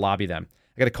there. I'm going to lobby them.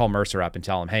 I got to call Mercer up and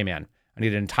tell him, hey, man, I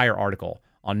need an entire article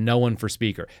on no one for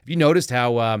Speaker. Have you noticed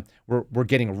how we're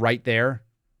getting right there?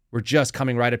 We're just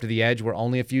coming right up to the edge. We're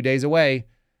only a few days away.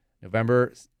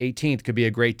 November 18th could be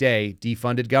a great day.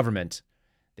 Defunded government.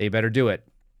 They better do it.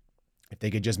 If they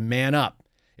could just man up.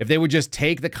 If they would just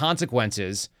take the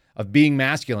consequences of being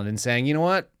masculine and saying, you know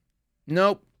what?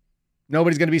 Nope.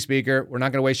 Nobody's going to be Speaker. We're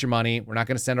not going to waste your money. We're not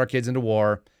going to send our kids into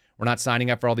war. We're not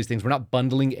signing up for all these things. We're not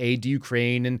bundling aid to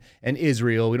Ukraine and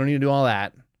Israel. We don't need to do all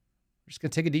that. We're just going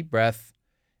to take a deep breath.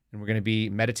 And we're going to be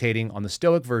meditating on the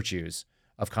Stoic virtues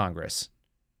of Congress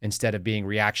instead of being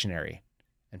reactionary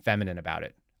and feminine about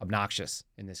it, obnoxious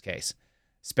in this case,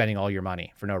 spending all your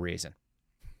money for no reason.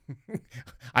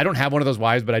 I don't have one of those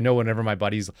wives, but I know whenever my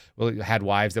buddies had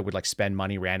wives that would like spend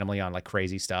money randomly on like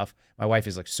crazy stuff. My wife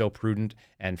is like so prudent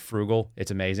and frugal.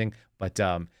 It's amazing. But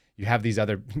you have these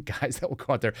other guys that will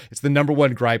go out there. It's the number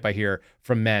one gripe I hear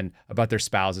from men about their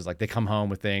spouses. Like they come home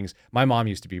with things. My mom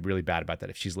used to be really bad about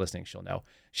that. If she's listening, she'll know.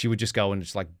 She would just go and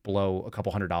just like blow a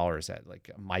couple $100 at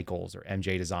like Michaels or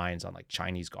MJ Designs on like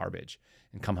Chinese garbage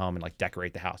and come home and like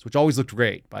decorate the house, which always looked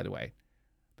great, by the way.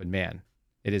 But man,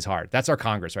 it is hard. That's our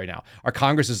Congress right now. Our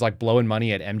Congress is like blowing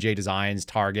money at MJ Designs,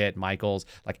 Target, Michaels,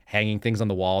 like hanging things on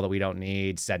the wall that we don't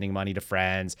need, sending money to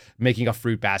friends, making a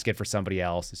fruit basket for somebody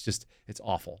else. It's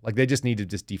awful. Like they just need to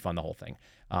just defund the whole thing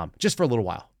just for a little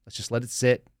while. Let's just let it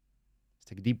sit. Let's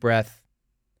take a deep breath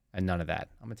and none of that.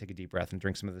 I'm going to take a deep breath and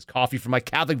drink some of this coffee from my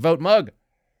Catholic Vote mug.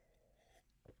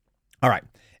 All right.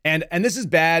 And this is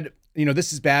bad. You know,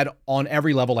 this is bad on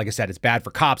every level. Like I said, it's bad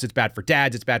for cops. It's bad for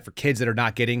dads. It's bad for kids that are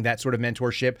not getting that sort of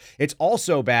mentorship. It's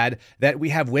also bad that we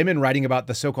have women writing about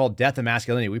the so-called death of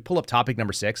masculinity. We pull up topic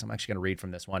number 6. I'm actually going to read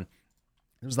from this one.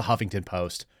 This was the Huffington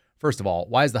Post. First of all,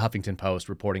 why is the Huffington Post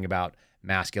reporting about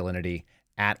masculinity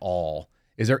at all?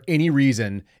 Is there any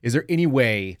reason, is there any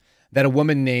way that a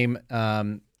woman named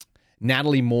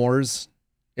Natalie Moores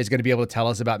is going to be able to tell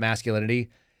us about masculinity?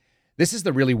 This is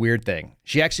the really weird thing.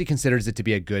 She actually considers it to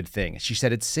be a good thing. She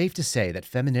said it's safe to say that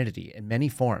femininity in many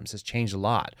forms has changed a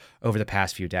lot over the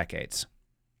past few decades.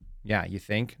 Yeah, you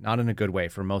think? Not in a good way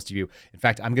for most of you. In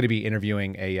fact, I'm going to be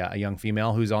interviewing a young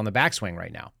female who's on the backswing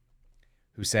right now,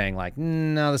 who's saying like,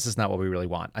 no, this is not what we really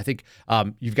want. I think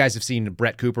you guys have seen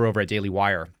Brett Cooper over at Daily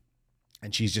Wire,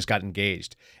 and she's just got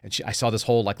engaged. And I saw this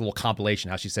whole like little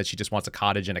compilation how she said she just wants a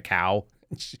cottage and a cow.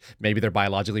 Maybe they're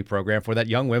biologically programmed for that.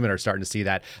 Young women are starting to see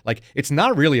that. Like it's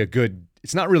not really a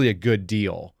good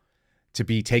deal to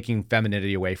be taking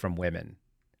femininity away from women,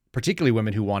 particularly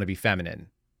women who want to be feminine.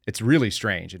 It's really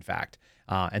strange, in fact.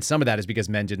 And some of that is because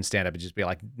men didn't stand up and just be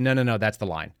like, no, that's the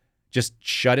line. Just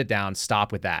shut it down.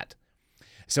 Stop with that.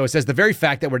 So it says the very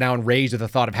fact that we're now enraged at the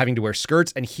thought of having to wear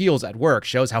skirts and heels at work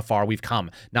shows how far we've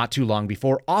come. Not too long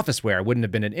before office wear wouldn't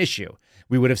have been an issue.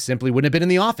 We wouldn't have been in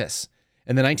the office.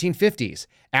 In the 1950s,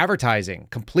 advertising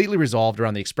completely resolved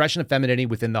around the expression of femininity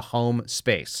within the home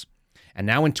space. And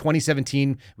now in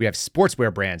 2017, we have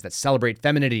sportswear brands that celebrate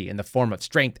femininity in the form of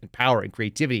strength and power and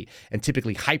creativity, and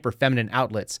typically hyper-feminine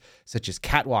outlets, such as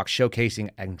catwalks showcasing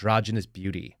androgynous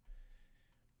beauty.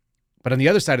 But on the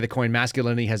other side of the coin,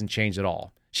 masculinity hasn't changed at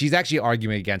all. She's actually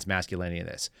arguing against masculinity in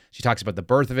this. She talks about the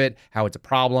birth of it, how it's a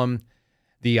problem,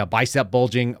 the bicep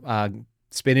bulging,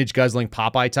 spinach guzzling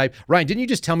Popeye type. Ryan, didn't you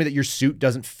just tell me that your suit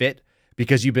doesn't fit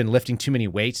because you've been lifting too many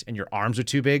weights and your arms are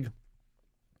too big?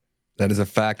 That is a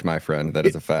fact, my friend. That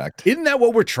is a fact. Isn't that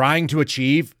what we're trying to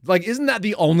achieve? Like, isn't that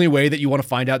the only way that you want to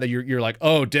find out that you're like,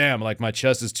 oh, damn, like my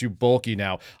chest is too bulky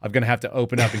now. I'm going to have to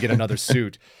open up and get another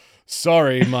suit.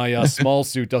 Sorry, my small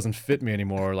suit doesn't fit me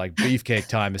anymore. Like, beefcake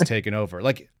time has taken over.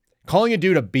 Like, calling a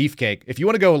dude a beefcake, if you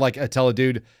want to go like tell a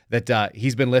dude that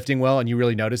he's been lifting well and you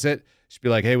really notice it, just be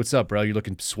like, hey, what's up, bro? You're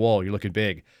looking swole. You're looking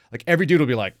big. Like, every dude will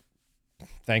be like,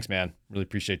 thanks, man. Really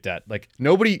appreciate that. Like,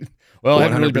 nobody, well, 100%. I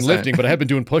haven't really been lifting, but I have been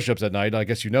doing push-ups at night. I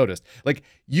guess you noticed. Like,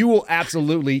 you will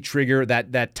absolutely trigger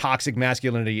that toxic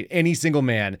masculinity. Any single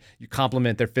man, you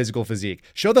compliment their physical physique.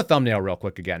 Show the thumbnail real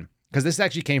quick again, because this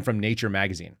actually came from Nature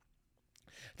magazine.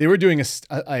 They were doing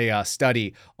a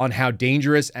study on how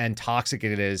dangerous and toxic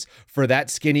it is for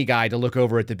that skinny guy to look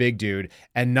over at the big dude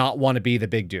and not want to be the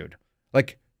big dude.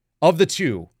 Like, of the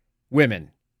two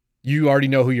women, you already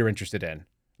know who you're interested in.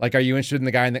 Like, are you interested in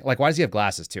the guy? Like, why does he have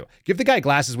glasses too? Give the guy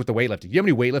glasses with the weightlifting. You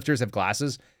know how many weightlifters have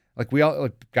glasses? Like,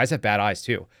 guys have bad eyes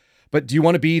too. But do you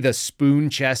want to be the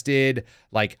spoon-chested,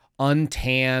 like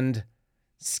untanned,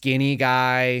 skinny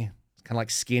guy? Kind of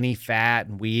like skinny, fat,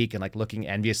 and weak, and like looking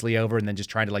enviously over, and then just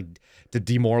trying to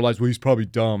demoralize. Well, he's probably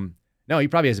dumb. No, he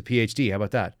probably has a PhD. How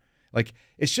about that? Like,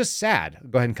 it's just sad.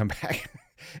 Go ahead and come back.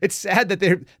 It's sad that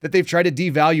they've tried to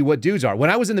devalue what dudes are. When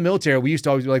I was in the military, we used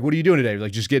to always be like, "What are you doing today?"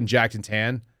 Like, just getting jacked and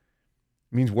tan.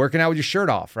 It means working out with your shirt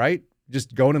off, right?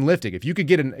 Just going and lifting. If you could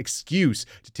get an excuse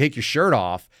to take your shirt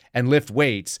off and lift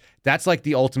weights, that's like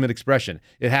the ultimate expression.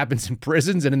 It happens in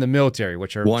prisons and in the military,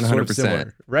 which are 100%. Sort of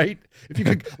similar, right? If you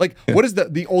could, like, what is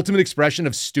the ultimate expression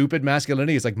of stupid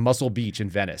masculinity? Is like Muscle Beach in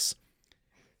Venice.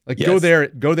 Like, yes. go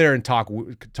there and talk,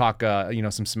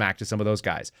 some smack to some of those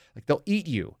guys. Like, they'll eat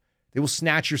you. They will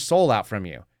snatch your soul out from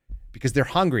you because they're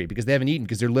hungry, because they haven't eaten,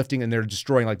 because they're lifting and they're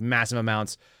destroying like massive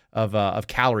amounts of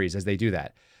calories as they do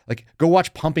that. Like, go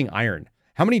watch Pumping Iron.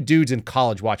 How many dudes in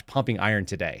college watch Pumping Iron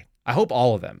today? I hope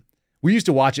all of them. We used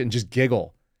to watch it and just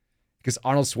giggle because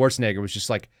Arnold Schwarzenegger was just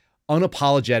like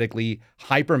unapologetically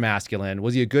hyper masculine.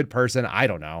 Was he a good person? I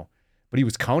don't know. But he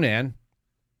was Conan.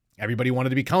 Everybody wanted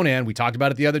to be Conan. We talked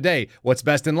about it the other day. What's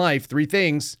best in life? 3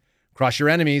 things. Crush your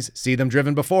enemies. See them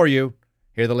driven before you.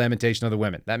 Hear the lamentation of the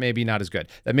women. That may be not as good.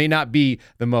 That may not be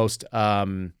the most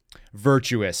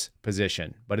virtuous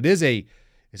position, but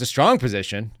it's a strong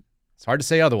position. It's hard to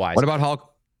say otherwise. What about Hulk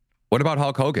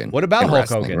Hogan? What about Hulk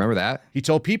Hogan? Remember that? He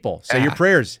told people, say your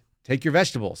prayers, take your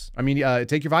vegetables.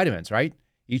 Take your vitamins, right?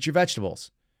 Eat your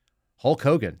vegetables. Hulk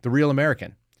Hogan, the real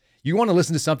American. You want to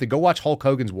listen to something, go watch Hulk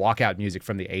Hogan's walkout music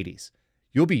from the 80s.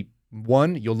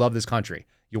 You'll love this country.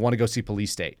 You'll want to go see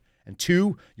Police State. And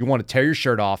 2, you want to tear your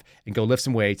shirt off and go lift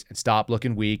some weights and stop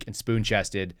looking weak and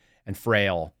spoon-chested and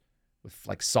frail with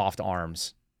like soft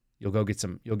arms. You'll get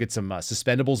some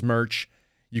Suspendables merch.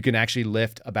 You can actually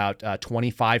lift about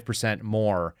 25%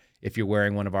 more if you're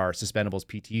wearing one of our Suspendables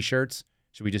PT shirts.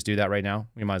 Should we just do that right now?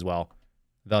 We might as well.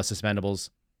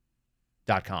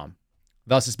 TheSuspendables.com.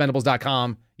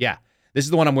 TheSuspendables.com. Yeah. This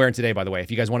is the one I'm wearing today, by the way. If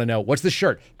you guys want to know, what's the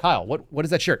shirt? Kyle, what is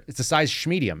that shirt? It's a size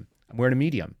medium. I'm wearing a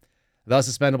medium.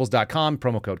 TheSuspendables.com,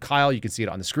 promo code Kyle. You can see it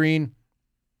on the screen.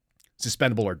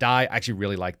 Suspendable or die. I actually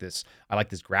really like this. I like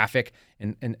this graphic.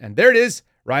 And there it is.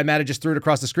 Ryan Maddow just threw it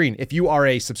across the screen. If you are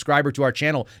a subscriber to our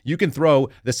channel, you can throw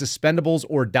the Suspendables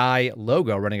or Die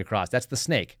logo running across. That's the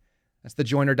snake. That's the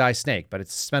join or die snake, but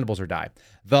it's Suspendables or die.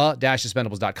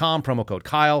 The-suspendables.com, promo code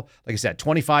Kyle. Like I said,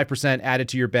 25% added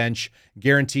to your bench,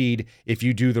 guaranteed if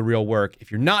you do the real work. If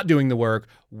you're not doing the work,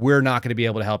 we're not going to be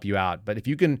able to help you out. But if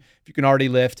you can already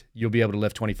lift, you'll be able to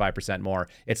lift 25% more.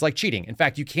 It's like cheating. In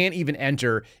fact, you can't even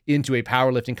enter into a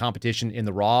powerlifting competition in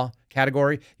the raw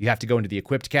category. You have to go into the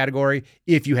equipped category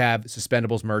if you have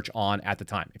Suspendables merch on at the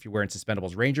time. If you're wearing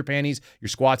Suspendables Ranger panties, your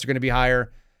squats are going to be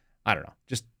higher. I don't know.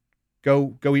 Just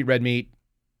Go eat red meat,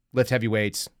 lift heavy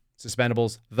weights,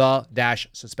 Suspendables,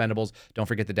 the-Suspendables. Don't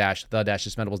forget the dash,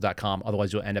 the-suspendables.com.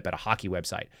 Otherwise, you'll end up at a hockey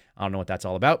website. I don't know what that's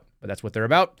all about, but that's what they're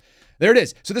about. There it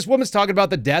is. So this woman's talking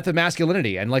about the death of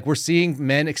masculinity, and like we're seeing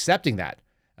men accepting that.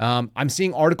 I'm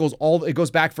seeing articles, it goes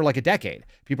back for like a decade.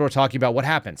 People are talking about what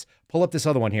happens. Pull up this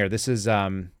other one here. This is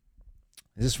from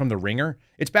The Ringer.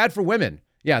 It's bad for women.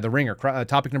 Yeah, The Ringer,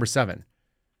 topic number 7.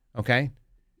 Okay?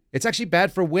 It's actually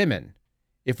bad for women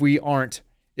if we aren't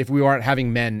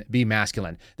having men be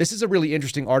masculine. This is a really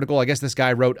interesting article. I guess this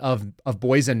guy wrote of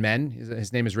Boys and Men.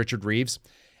 His name is Richard Reeves.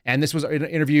 And this was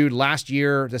interviewed last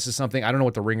year. This is something, I don't know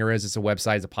what The Ringer is. It's a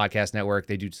website, it's a podcast network.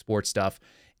 They do sports stuff.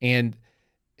 And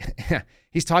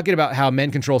he's talking about how men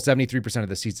control 73% of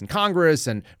the seats in Congress,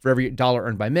 and for every dollar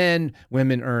earned by men,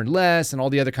 women earn less, and all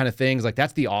the other kind of things. Like,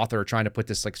 that's the author trying to put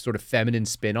this like sort of feminine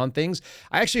spin on things.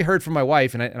 I actually heard from my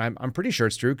wife, and I'm pretty sure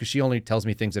it's true because she only tells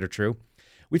me things that are true.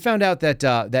 We found out that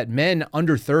that men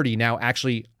under 30 now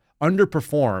actually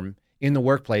underperform in the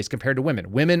workplace compared to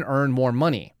women. Women earn more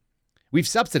money. We've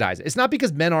subsidized it. It's not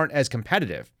because men aren't as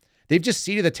competitive. They've just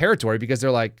ceded the territory because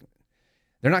they're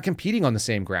not competing on the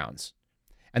same grounds.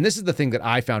 And this is the thing that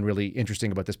I found really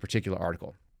interesting about this particular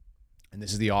article. And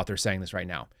this is the author saying this right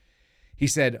now. He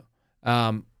said,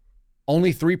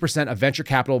 only 3% of venture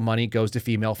capital money goes to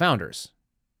female founders,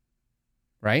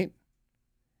 right?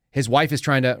 His wife is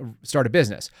trying to start a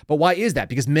business. But why is that?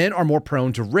 Because men are more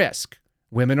prone to risk.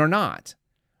 Women are not.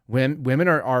 Women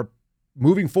are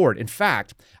moving forward. In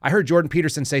fact, I heard Jordan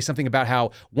Peterson say something about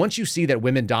how once you see that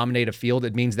women dominate a field,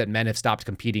 it means that men have stopped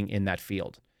competing in that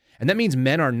field. And that means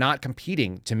men are not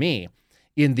competing, to me,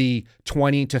 in the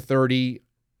 20 to 30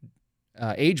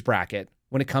 age bracket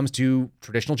when it comes to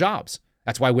traditional jobs.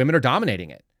 That's why women are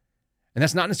dominating it. And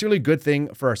that's not necessarily a good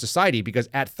thing for our society, because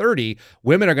at 30,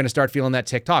 women are going to start feeling that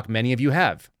TikTok. Many of you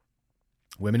have.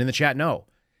 Women in the chat know.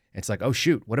 It's like, oh,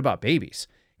 shoot, what about babies?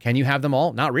 Can you have them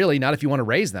all? Not really, not if you want to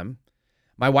raise them.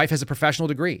 My wife has a professional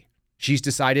degree. She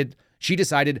decided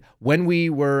when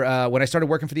I started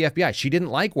working for the FBI, she didn't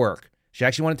like work. She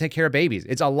actually wanted to take care of babies.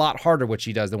 It's a lot harder what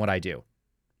she does than what I do.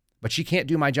 But she can't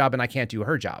do my job and I can't do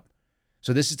her job.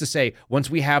 So this is to say,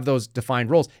 once we have those defined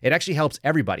roles, it actually helps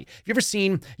everybody. Have you ever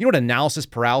seen, you know what analysis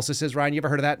paralysis is, Ryan? You ever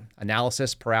heard of that?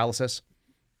 Analysis paralysis?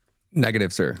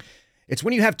 Negative, sir. It's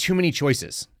when you have too many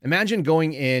choices. Imagine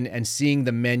going in and seeing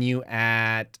the menu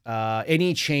at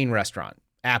any chain restaurant,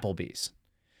 Applebee's.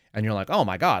 And you're like, oh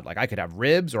my God, like I could have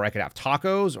ribs, or I could have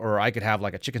tacos, or I could have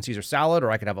like a chicken Caesar salad, or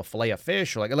I could have a filet of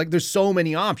fish, or like there's so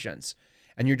many options.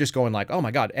 And you're just going like, oh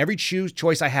my God, every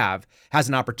choice I have has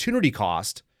an opportunity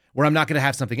cost where I'm not going to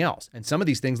have something else. And some of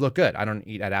these things look good. I don't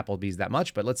eat at Applebee's that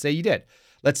much, but let's say you did.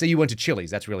 Let's say you went to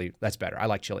Chili's. That's better. I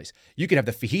like Chili's. You could have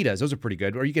the fajitas. Those are pretty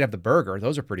good. Or you could have the burger.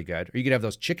 Those are pretty good. Or you could have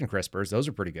those chicken crispers. Those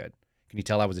are pretty good. Can you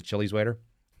tell I was a Chili's waiter?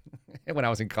 When I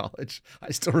was in college, I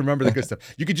still remember the good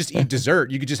stuff. You could just eat dessert.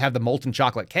 You could just have the molten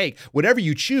chocolate cake. Whatever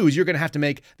you choose, you're going to have to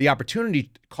make the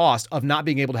opportunity cost of not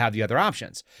being able to have the other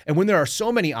options. And when there are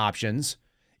so many options,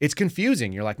 it's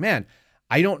confusing. You're like, man,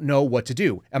 I don't know what to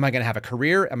do. Am I going to have a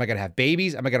career? Am I going to have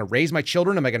babies? Am I going to raise my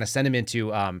children? Am I going to send them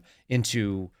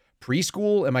into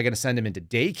preschool? Am I going to send them into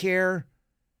daycare?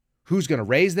 Who's going to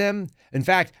raise them? In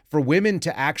fact, for women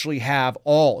to actually have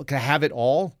it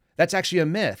all, that's actually a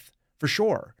myth for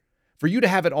sure. For you to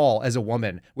have it all as a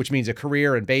woman, which means a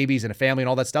career and babies and a family and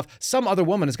all that stuff, some other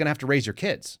woman is going to have to raise your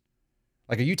kids.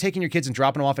 Like, are you taking your kids and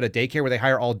dropping them off at a daycare where they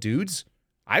hire all dudes?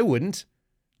 I wouldn't.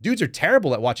 Dudes are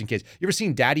terrible at watching kids. You ever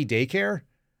seen daddy daycare?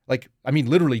 Like, I mean,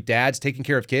 literally dads taking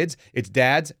care of kids. It's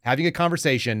dads having a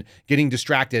conversation, getting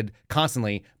distracted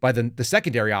constantly by the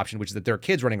secondary option, which is that there are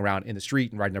kids running around in the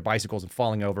street and riding their bicycles and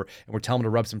falling over, and we're telling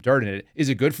them to rub some dirt in it. Is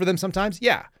it good for them sometimes?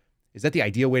 Yeah. Is that the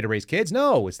ideal way to raise kids?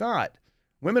 No, it's not.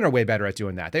 Women are way better at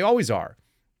doing that. They always are.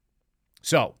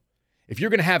 So if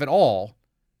you're going to have it all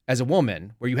as a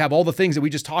woman, where you have all the things that we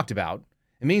just talked about,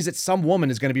 it means that some woman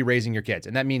is going to be raising your kids.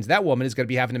 And that means that woman is going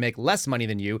to be having to make less money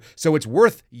than you. So it's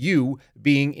worth you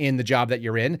being in the job that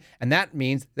you're in. And that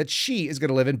means that she is going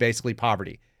to live in basically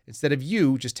poverty instead of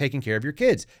you just taking care of your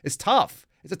kids. It's tough.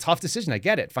 It's a tough decision. I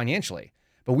get it financially.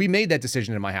 But we made that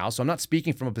decision in my house. So I'm not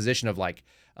speaking from a position of like,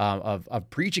 of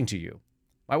preaching to you.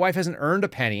 My wife hasn't earned a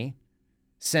penny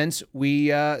since we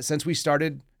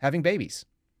started having babies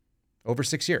over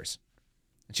 6 years.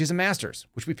 And she has a master's,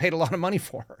 which we paid a lot of money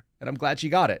for her. And I'm glad she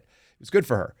got it. It was good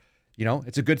for her. You know,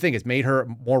 it's a good thing. It's made her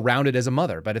more rounded as a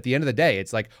mother. But at the end of the day,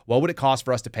 it's like, what would it cost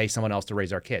for us to pay someone else to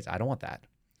raise our kids? I don't want that.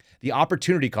 The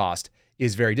opportunity cost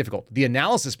is very difficult. The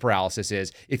analysis paralysis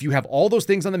is if you have all those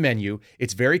things on the menu,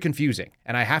 it's very confusing.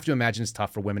 And I have to imagine it's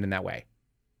tough for women in that way.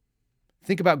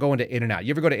 Think about going to In-N-Out.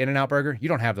 You ever go to In-N-Out Burger? You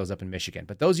don't have those up in Michigan.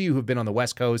 But those of you who've been on the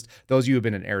West Coast, those of you who've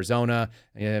been in Arizona,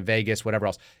 Vegas, whatever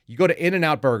else, you go to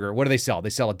In-N-Out Burger. What do they sell?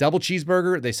 They sell a double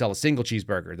cheeseburger. They sell a single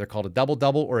cheeseburger. They're called a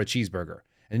double or a cheeseburger.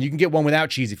 And you can get one without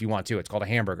cheese if you want to. It's called a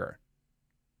hamburger.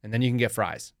 And then you can get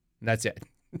fries. And that's it.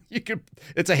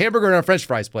 It's a hamburger and a French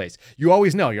fries place. You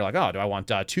always know. You're like, oh, do I want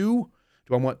two?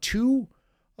 Do I want two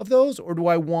of those? Or do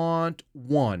I want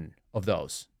one of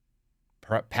those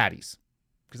patties?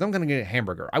 Because I'm going to get a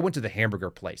hamburger. I went to the hamburger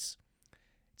place.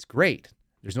 It's great.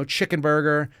 There's no chicken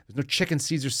burger. There's no chicken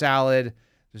Caesar salad.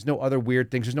 There's no other weird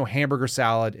things. There's no hamburger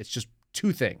salad. It's just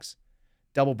two things,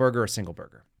 double burger or single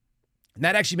burger. And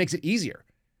that actually makes it easier.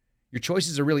 Your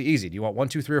choices are really easy. Do you want 1,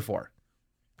 2, 3, or 4?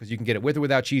 because you can get it with or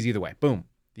without cheese either way. Boom,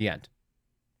 the end.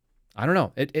 I don't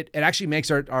know. It actually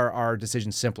makes our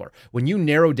decisions simpler. When you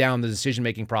narrow down the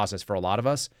decision-making process for a lot of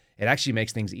us, it actually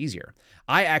makes things easier.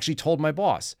 I actually told my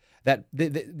boss that,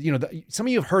 some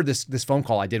of you have heard this phone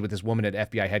call I did with this woman at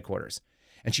FBI headquarters.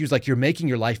 And she was like, you're making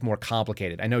your life more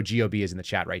complicated. I know GOB is in the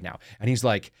chat right now. And he's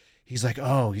like,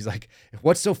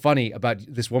 what's so funny about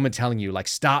this woman telling you, like,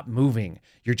 stop moving?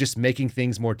 You're just making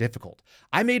things more difficult.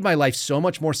 I made my life so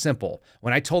much more simple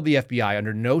when I told the FBI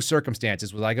under no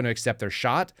circumstances was I going to accept their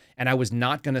shot, and I was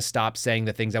not going to stop saying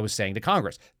the things I was saying to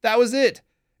Congress. That was it.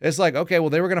 It's like, okay, well,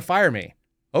 they were going to fire me.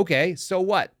 Okay, so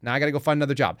what? Now I got to go find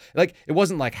another job. Like, it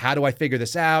wasn't like, how do I figure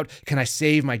this out? Can I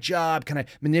save my job? Can I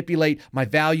manipulate my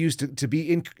values to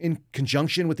be in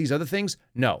conjunction with these other things?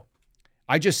 No.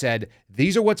 I just said,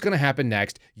 these are what's going to happen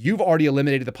next. You've already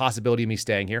eliminated the possibility of me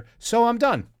staying here, so I'm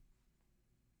done.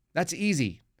 That's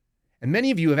easy. And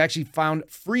many of you have actually found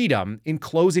freedom in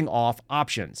closing off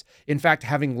options. In fact,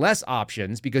 having less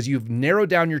options because you've narrowed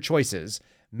down your choices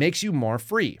makes you more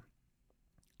free.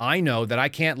 I know that I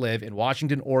can't live in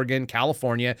Washington, Oregon,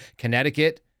 California,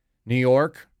 Connecticut, New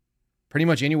York, pretty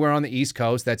much anywhere on the East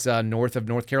Coast that's north of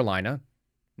North Carolina.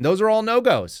 And those are all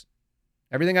no-goes.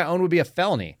 Everything I own would be a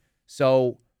felony.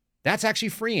 So that's actually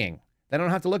freeing. Then I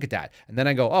don't have to look at that. And then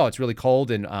I go, oh, it's really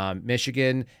cold in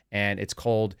Michigan, and it's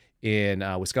cold in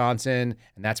Wisconsin,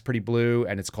 and that's pretty blue,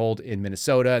 and it's cold in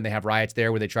Minnesota, and they have riots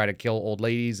there where they try to kill old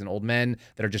ladies and old men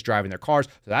that are just driving their cars.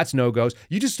 So that's no-goes.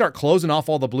 You just start closing off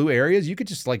all the blue areas. You could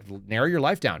just like narrow your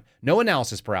life down. No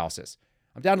analysis paralysis.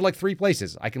 I'm down to like 3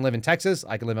 places. I can live in Texas.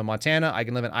 I can live in Montana. I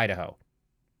can live in Idaho.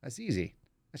 That's easy.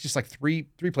 That's just like three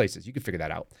places. You can figure that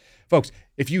out. Folks,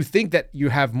 if you think that you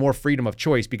have more freedom of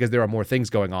choice because there are more things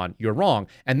going on, you're wrong.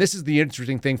 And this is the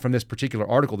interesting thing from this particular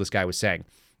article this guy was saying.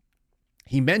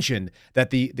 He mentioned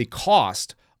that the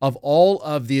cost of all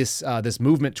of this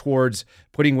movement towards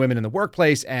putting women in the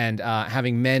workplace and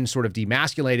having men sort of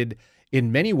demasculated,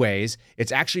 in many ways,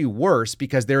 it's actually worse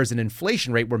because there is an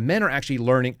inflation rate where men are actually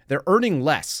they're earning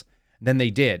less than they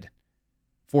did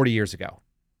 40 years ago,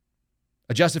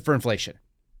 adjusted for inflation.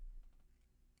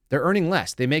 They're earning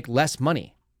less. They make less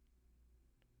money.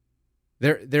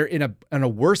 They're in a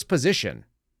worse position.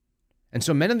 And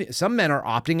so some men are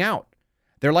opting out.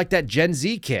 They're like that Gen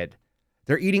Z kid.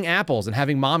 They're eating apples and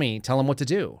having mommy tell them what to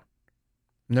do.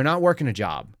 And they're not working a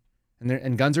job.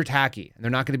 And guns are tacky. And they're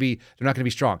not going to be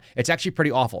strong. It's actually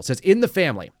pretty awful. It says in the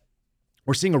family,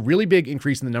 we're seeing a really big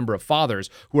increase in the number of fathers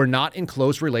who are not in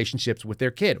close relationships with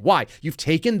their kid. Why? You've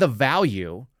taken the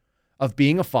value of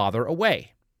being a father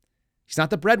away. He's not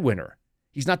the breadwinner.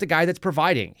 He's not the guy that's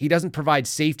providing. He doesn't provide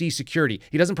safety, security.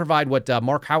 He doesn't provide what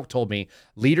Mark Houck told me,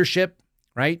 leadership,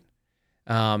 right?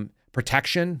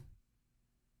 Protection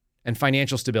and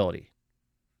financial stability.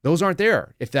 Those aren't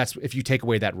there if you take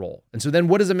away that role. And so then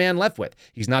what is a man left with?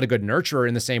 He's not a good nurturer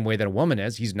in the same way that a woman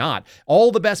is. He's not.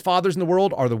 All the best fathers in the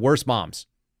world are the worst moms.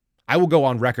 I will go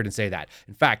on record and say that.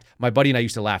 In fact, my buddy and I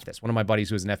used to laugh at this. One of my buddies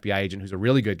who is an FBI agent, who's a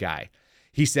really good guy,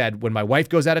 he said, when my wife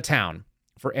goes out of town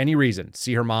for any reason,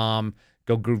 see her mom,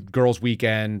 go girls'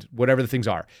 weekend, whatever the things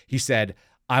are, he said,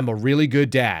 I'm a really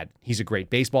good dad. He's a great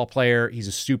baseball player. He's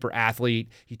a super athlete.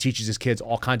 He teaches his kids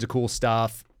all kinds of cool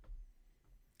stuff.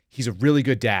 He's a really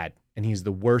good dad, and he's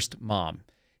the worst mom.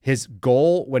 His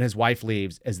goal when his wife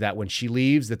leaves is that when she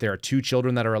leaves, that there are 2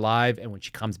 children that are alive, and when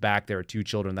she comes back, there are 2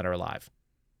 children that are alive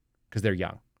because they're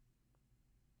young.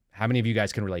 How many of you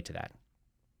guys can relate to that?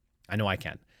 I know I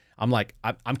can.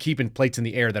 I'm keeping plates in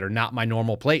the air that are not my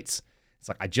normal plates. It's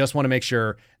like, I just want to make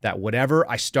sure that whatever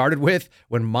I started with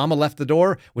when mama left the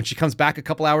door, when she comes back a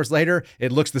couple hours later,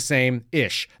 it looks the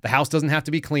same-ish. The house doesn't have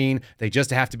to be clean. They just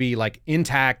have to be like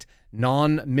intact,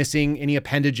 non-missing any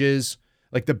appendages,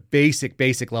 like the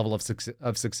basic level of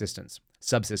subsistence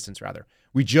rather.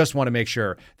 We just want to make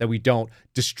sure that we don't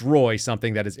destroy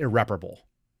something that is irreparable.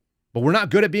 But we're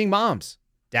not good at being moms.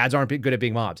 Dads aren't good at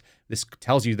being moms. This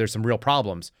tells you there's some real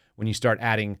problems when you start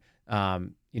adding,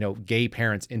 gay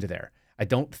parents into there. I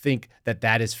don't think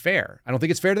that is fair. I don't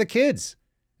think it's fair to the kids.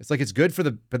 It's like it's good for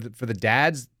the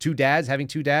dads, 2 dads, having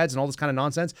 2 dads and all this kind of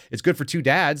nonsense. It's good for 2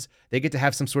 dads. They get to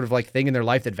have some sort of like thing in their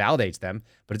life that validates them.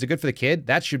 But is it good for the kid?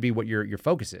 That should be what your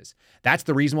focus is. That's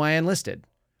the reason why I enlisted.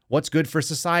 What's good for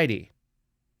society?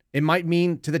 It might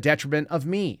mean to the detriment of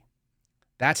me.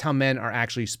 That's how men are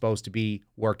actually supposed to be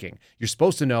working. You're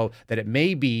supposed to know that it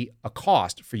may be a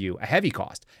cost for you, a heavy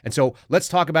cost. And so let's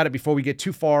talk about it before we get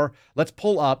too far. Let's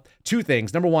pull up 2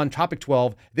 things. Number 1, topic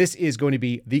 12. This is going to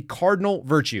be the cardinal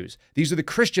virtues. These are the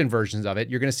Christian versions of it.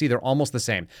 You're going to see they're almost the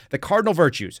same. The cardinal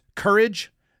virtues: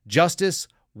 courage, justice,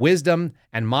 wisdom,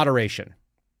 and moderation,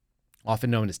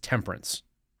 often known as temperance.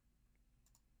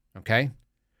 Okay?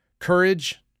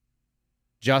 Courage,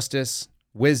 justice,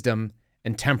 wisdom,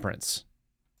 and temperance.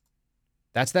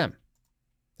 That's them.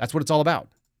 That's what it's all about.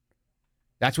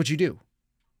 That's what you do.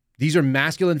 These are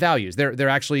masculine values. They're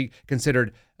actually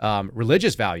considered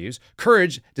religious values.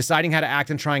 Courage, deciding how to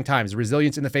act in trying times.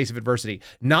 Resilience in the face of adversity.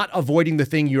 Not avoiding the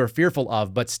thing you are fearful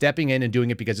of, but stepping in and doing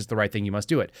it because it's the right thing. You must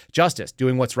do it. Justice,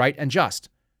 doing what's right and just.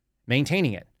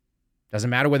 Maintaining it. Doesn't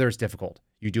matter whether it's difficult.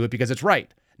 You do it because it's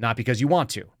right, not because you want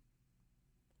to.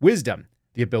 Wisdom,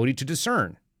 the ability to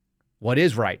discern what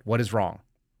is right, what is wrong,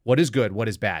 what is good, what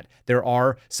is bad. There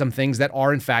are some things that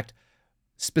are, in fact,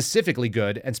 specifically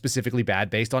good and specifically bad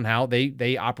based on how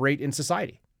they operate in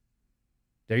society.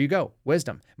 There you go.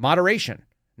 Wisdom. Moderation,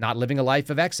 not living a life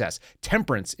of excess.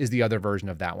 Temperance is the other version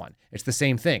of that one. It's the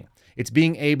same thing. It's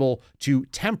being able to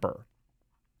temper,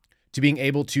 to being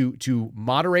able to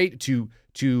moderate, to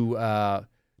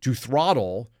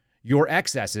throttle your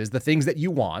excesses, the things that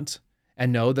you want,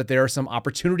 and know that there are some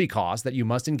opportunity costs that you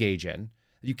must engage in.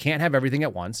 You can't have everything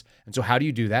at once. And so how do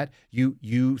you do that?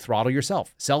 You throttle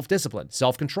yourself. Self-discipline,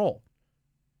 self-control.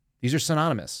 These are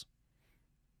synonymous.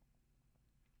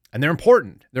 And they're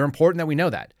important. They're important that we know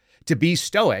that. To be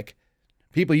stoic,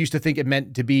 people used to think it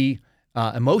meant to be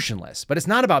emotionless, but it's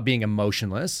not about being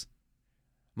emotionless.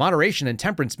 Moderation and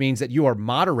temperance means that you are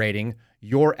moderating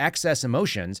your excess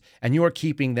emotions and you are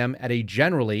keeping them at a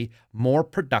generally more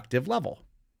productive level.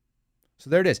 So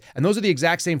there it is. And those are the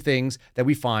exact same things that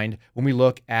we find when we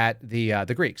look at the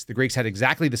Greeks. The Greeks had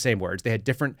exactly the same words. They had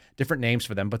different names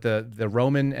for them, but the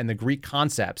Roman and the Greek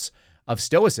concepts of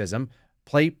Stoicism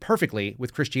play perfectly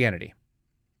with Christianity.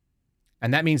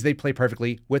 And that means they play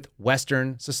perfectly with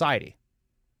Western society.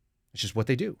 It's just what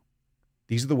they do.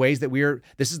 These are the ways that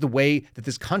this is the way that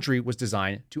this country was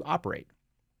designed to operate.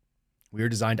 We are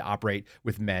designed to operate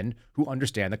with men who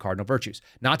understand the cardinal virtues,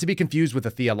 not to be confused with the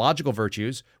theological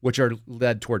virtues, which are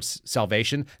led towards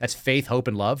salvation. That's faith, hope,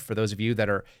 and love. For those of you that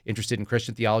are interested in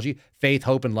Christian theology, faith,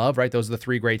 hope, and love, right? Those are the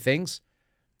three great things.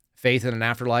 Faith in an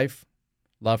afterlife,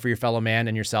 love for your fellow man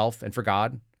and yourself and for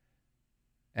God,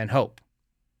 and hope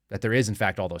that there is, in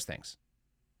fact, all those things.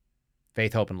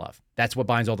 Faith, hope, and love. That's what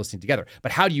binds all those things together.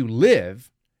 But how do you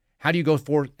live? How do you go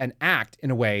forth and act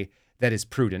in a way that is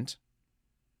prudent?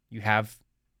 You have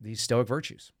these Stoic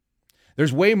virtues.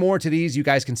 There's way more to these. You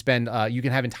guys can spend, you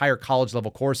can have entire college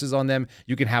level courses on them.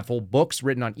 You can have whole books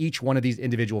written on each one of these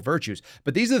individual virtues.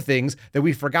 But these are the things that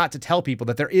we forgot to tell people,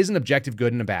 that there is an objective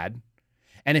good and a bad.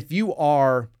 And if you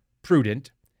are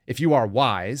prudent, if you are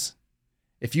wise,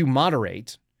 if you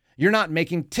moderate, you're not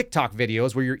making TikTok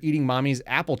videos where you're eating mommy's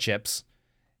apple chips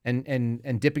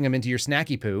and dipping them into your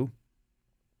snacky poo.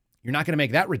 You're not going to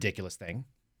make that ridiculous thing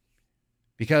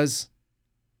because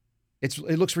it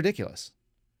looks ridiculous.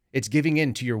 It's giving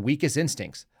in to your weakest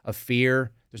instincts of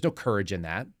fear. There's no courage in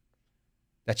that.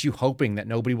 That's you hoping that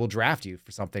nobody will draft you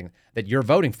for something that you're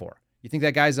voting for. You think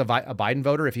that guy's a Biden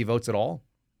voter if he votes at all?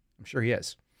 I'm sure he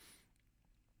is.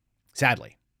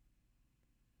 Sadly.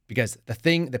 Because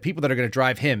the people that are going to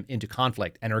drive him into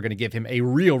conflict and are going to give him a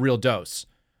real dose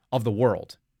of the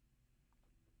world,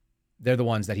 they're the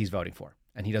ones that he's voting for,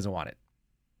 and he doesn't want it.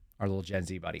 Our little Gen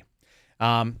Z buddy.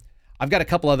 I've got a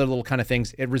couple other little kind of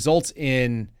things. It results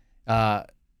in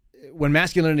when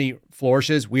masculinity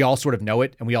flourishes, we all sort of know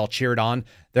it and we all cheer it on.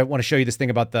 I want to show you this thing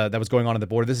about that was going on the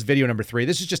border. This is video number 3.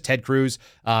 This is just Ted Cruz.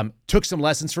 Took some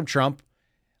lessons from Trump,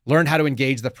 learned how to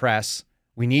engage the press.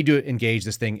 We need to engage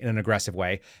this thing in an aggressive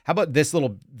way. How about this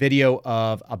little video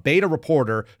of a beta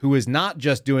reporter who is not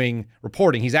just doing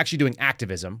reporting, he's actually doing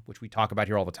activism, which we talk about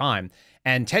here all the time,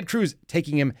 and Ted Cruz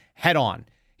taking him head on.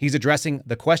 He's addressing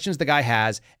the questions the guy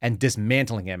has and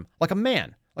dismantling him like a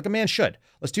man should.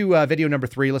 Let's do video number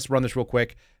 3. Let's run this real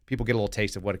quick. People get a little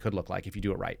taste of what it could look like if you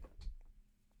do it right.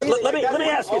 Let me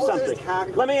ask you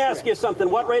something. Let me ask you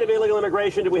something. What rate of illegal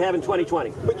immigration did we have in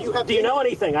 2020? Do you know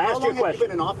anything? I asked you a question. How long have you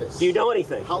been in office? Do you know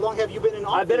anything? How long have you been in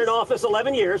office? I've been in office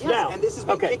 11 years now. And this has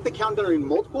been kicked the count during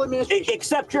multiple administrations.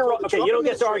 Except you don't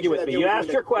get to argue with me. You asked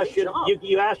your question.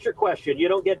 You asked your question. You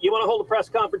don't get. You want to hold a press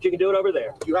conference? You can do it over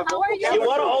there. You want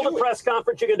to hold a press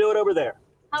conference? You can do it over there.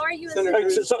 How are you?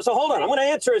 So hold on. I'm going to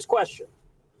answer his question.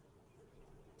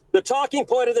 The talking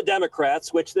point of the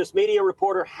Democrats, which this media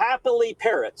reporter happily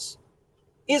parrots,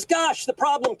 is, gosh, the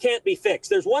problem can't be fixed.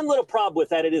 There's one little problem with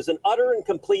that. It is an utter and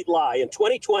complete lie. In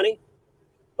 2020,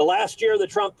 the last year of the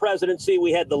Trump presidency,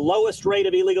 we had the lowest rate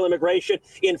of illegal immigration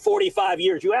in 45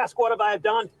 years. You ask, what have I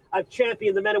done? I've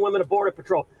championed the men and women of Border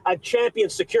Patrol. I've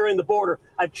championed securing the border.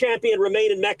 I've championed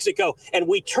Remain in Mexico. And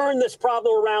we turned this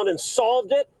problem around and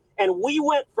solved it. And we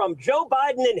went from Joe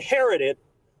Biden inherited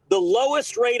the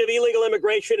lowest rate of illegal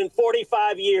immigration in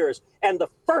 45 years. And the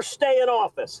first day in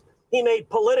office, he made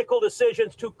political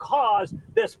decisions to cause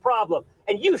this problem.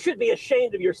 And you should be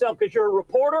ashamed of yourself because you're a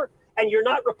reporter and you're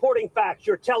not reporting facts.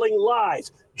 You're telling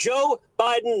lies. Joe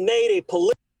Biden made a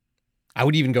political... I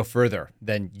would even go further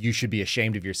than you should be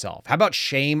ashamed of yourself. How about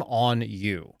shame on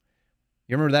you?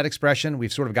 You remember that expression?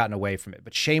 We've sort of gotten away from it,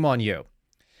 but shame on you.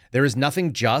 There is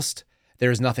nothing just,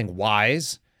 there is nothing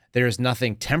wise, there is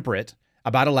nothing temperate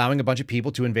about allowing a bunch of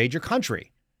people to invade your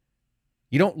country.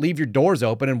 You don't leave your doors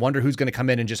open and wonder who's going to come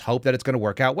in and just hope that it's going to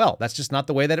work out well. That's just not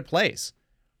the way that it plays.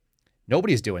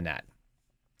 Nobody's doing that.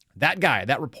 That guy,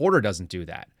 that reporter doesn't do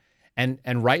that. And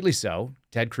rightly so,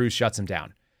 Ted Cruz shuts him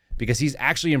down because he's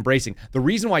actually embracing. The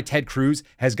reason why Ted Cruz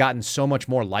has gotten so much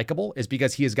more likable is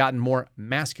because he has gotten more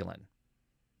masculine.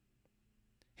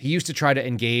 He used to try to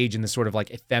engage in this sort of like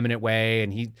effeminate way,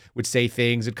 and he would say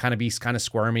things that kind of be kind of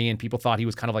squirmy, and people thought he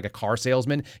was kind of like a car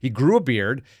salesman. He grew a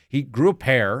beard, he grew a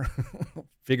pair,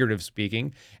 figurative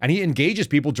speaking, and he engages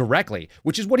people directly,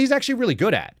 which is what he's actually really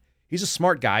good at. He's a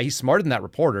smart guy. He's smarter than that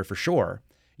reporter for sure.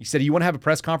 He said, you want to have a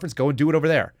press conference? Go and do it over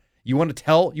there. You want to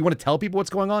tell people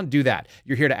what's going on? Do that.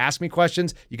 You're here to ask me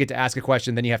questions. You get to ask a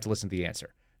question, then you have to listen to the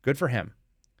answer. Good for him.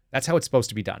 That's how it's supposed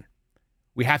to be done.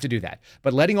 We have to do that.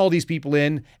 But letting all these people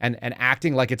in and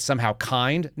acting like it's somehow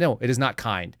kind, no, it is not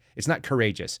kind. It's not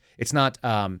courageous. It's not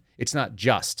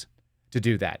just to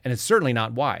do that. And it's certainly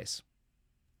not wise.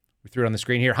 We threw it on the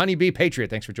screen here. Honeybee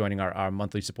Patriot, thanks for joining our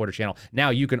monthly supporter channel.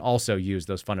 Now you can also use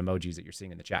those fun emojis that you're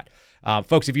seeing in the chat.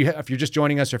 Folks, if you're just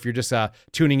joining us or if you're just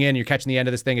tuning in, you're catching the end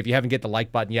of this thing, if you haven't hit the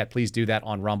like button yet, please do that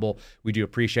on Rumble. We do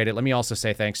appreciate it. Let me also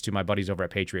say thanks to my buddies over at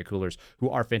Patriot Coolers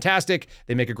who are fantastic.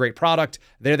 They make a great product.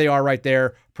 There they are right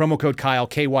there. Promo code Kyle,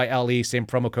 KYLE, same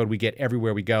promo code we get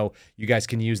everywhere we go. You guys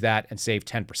can use that and save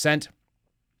 10%.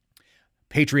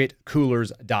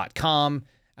 PatriotCoolers.com.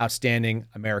 Outstanding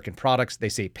American products. They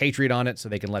say Patriot on it so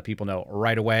they can let people know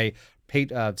right away.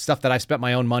 Stuff that I've spent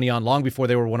my own money on long before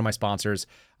they were one of my sponsors.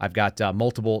 I've got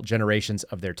multiple generations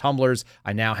of their tumblers.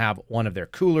 I now have one of their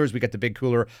coolers. We got the big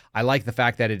cooler. I like the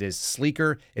fact that it is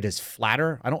sleeker. It is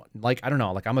flatter. I'm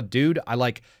a dude. I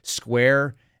like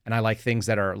square and I like things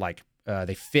that are like,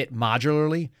 they fit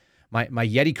modularly. My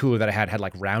Yeti cooler that I had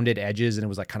like rounded edges and it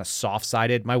was like kind of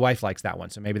soft-sided. My wife likes that one,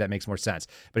 so maybe that makes more sense.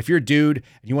 But if you're a dude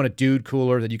and you want a dude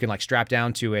cooler that you can like strap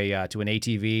down to an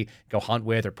ATV, go hunt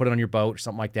with, or put it on your boat or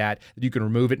something like that you can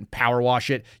remove it and power wash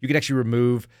it. You can actually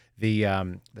remove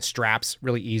the straps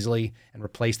really easily and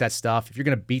replace that stuff. If you're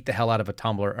gonna beat the hell out of a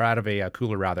tumbler or out of a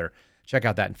cooler rather, check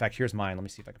out that. In fact, here's mine. Let me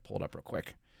see if I can pull it up real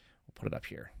quick. We'll put it up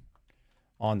here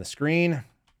on the screen.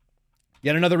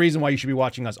 Yet another reason why you should be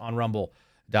watching us on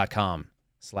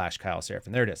rumble.com/Kyle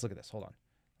Seraphin. There it is. Look at this. Hold on.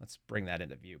 Let's bring that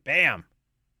into view. Bam.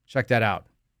 Check that out.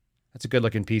 That's a good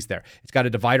looking piece there. It's got a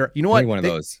divider. You know what? One of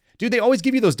those. Dude, they always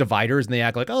give you those dividers and they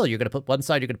act like, oh, you're going to put one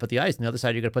side, you're going to put the ice, and the other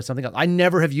side, you're going to put something else. I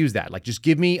never have used that. Like, just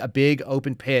give me a big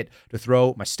open pit to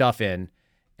throw my stuff in.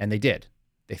 And they did.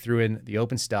 They threw in the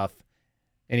open stuff.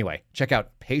 Anyway, check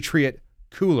out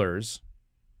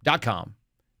PatriotCoolers.com.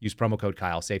 Use promo code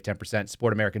Kyle, save 10%,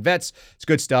 support American vets. It's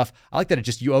good stuff. I like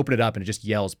that you open it up and it just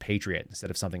yells Patriot instead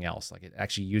of something else. Like it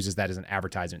actually uses that as an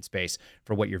advertisement space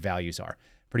for what your values are.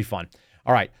 Pretty fun.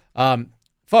 All right.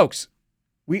 Folks,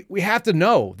 we have to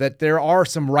know that there are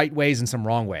some right ways and some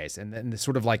wrong ways. And then the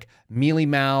sort of like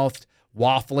mealy-mouthed,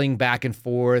 waffling back and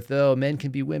forth. Oh, men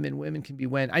can be women, women can be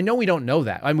men. I know we don't know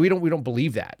that. I mean, we don't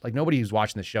believe that. Like nobody who's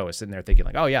watching the show is sitting there thinking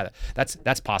like, oh yeah,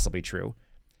 that's possibly true.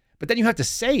 But then you have to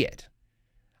say it.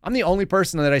 I'm the only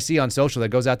person that I see on social that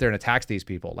goes out there and attacks these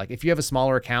people. Like if you have a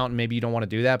smaller account and maybe you don't want to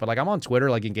do that, but like I'm on Twitter,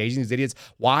 like engaging these idiots.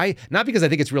 Why? Not because I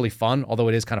think it's really fun, although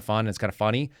it is kind of fun and it's kind of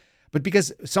funny, but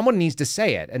because someone needs to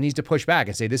say it and needs to push back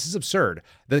and say, this is absurd.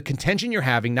 The contention you're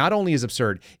having not only is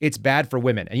absurd, it's bad for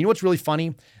women. And you know what's really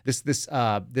funny? This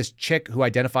chick who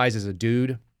identifies as a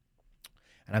dude,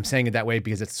 and I'm saying it that way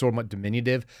because it's sort of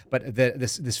diminutive, but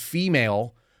this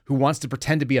female who wants to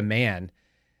pretend to be a man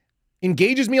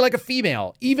engages me like a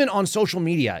female. Even on social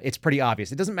media, it's pretty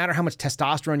obvious. It doesn't matter how much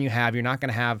testosterone you have, you're not going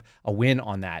to have a win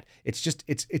on that. It's just,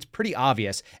 it's pretty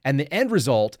obvious. And the end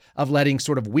result of letting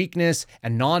sort of weakness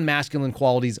and non-masculine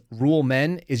qualities rule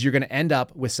men is you're going to end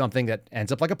up with something that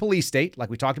ends up like a police state,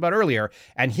 like we talked about earlier.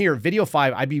 And here, video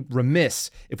 5, I'd be remiss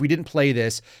if we didn't play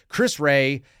this. Chris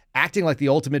Wray acting like the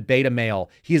ultimate beta male.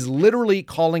 He is literally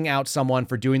calling out someone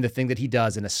for doing the thing that he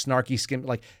does in a snarky skim,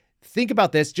 like, think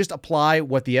about this. Just apply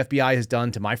what the FBI has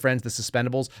done to my friends, the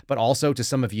Suspendables, but also to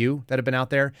some of you that have been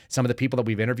out there, some of the people that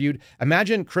we've interviewed.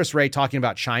 Imagine Chris Wray talking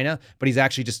about China, but he's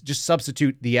actually just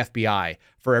substitute the FBI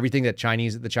for everything that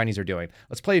the Chinese are doing.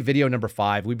 Let's play video number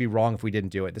 5. We'd be wrong if we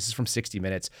didn't do it. This is from 60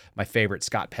 Minutes. My favorite,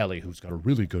 Scott Pelley, who's got a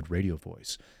really good radio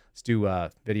voice. Let's do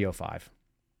video 5.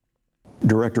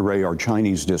 Director Wray, are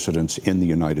Chinese dissidents in the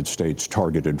United States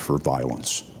targeted for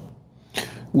violence?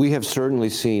 We have certainly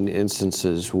seen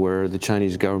instances where the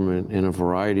Chinese government, in a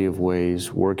variety of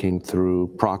ways, working through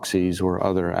proxies or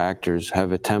other actors,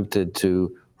 have attempted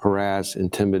to harass,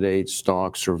 intimidate,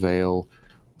 stalk, surveil,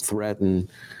 threaten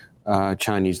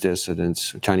Chinese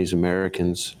dissidents, Chinese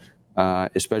Americans,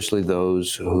 especially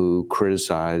those who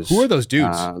criticize Who are those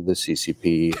dudes? The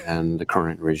CCP and the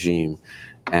current regime.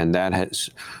 And that has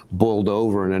boiled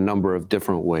over in a number of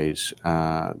different ways.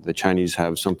 The Chinese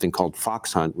have something called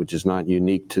Fox Hunt, which is not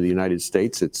unique to the United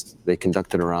States. They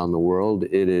conduct it around the world.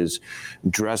 It is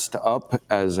dressed up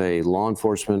as a law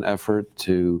enforcement effort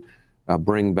to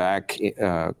bring back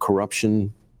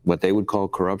corruption, what they would call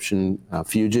corruption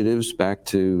fugitives, back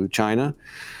to China.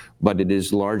 But it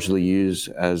is largely used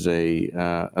as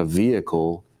a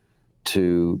vehicle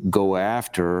to go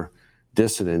after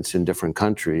dissidents in different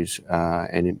countries,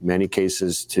 and in many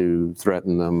cases to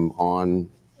threaten them on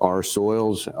our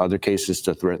soils, other cases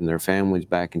to threaten their families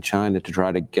back in China, to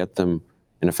try to get them,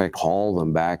 in effect, haul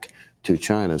them back to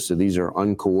China. So these are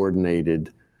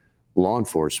uncoordinated law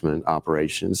enforcement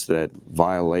operations that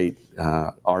violate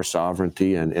our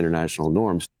sovereignty and international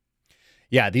norms.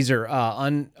 Yeah, these are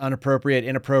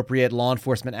inappropriate law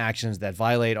enforcement actions that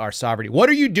violate our sovereignty. What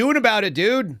are you doing about it,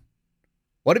 dude?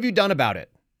 What have you done about it?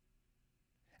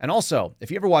 And also,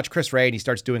 if you ever watch Chris Wray and he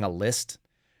starts doing a list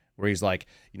where he's like,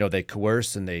 they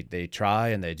coerce and they try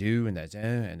and they do and they do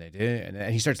and they do,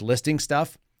 and he starts listing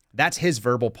stuff, that's his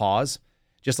verbal pause.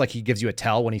 Just like he gives you a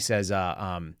tell when he says,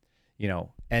 and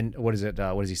what is it?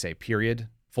 What does he say? Period,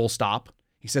 full stop.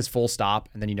 He says full stop,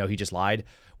 and then he just lied.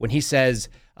 When he says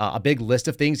a big list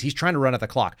of things, he's trying to run out the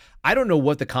clock. I don't know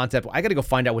what the concept. I got to go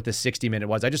find out what this 60-minute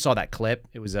was. I just saw that clip.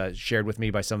 It was shared with me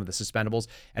by some of the suspendables,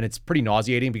 and it's pretty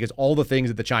nauseating because all the things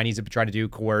that the Chinese have been trying to do,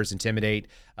 coerce, intimidate,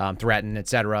 threaten,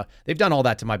 etc., they've done all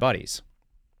that to my buddies.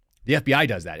 The FBI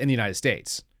does that in the United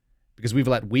States because we've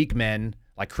let weak men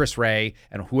like Chris Wray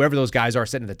and whoever those guys are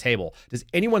sitting at the table. Does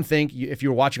anyone think, if you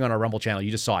were watching on our Rumble channel,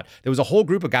 you just saw it, there was a whole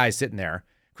group of guys sitting there.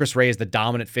 Chris Wray is the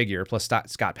dominant figure, plus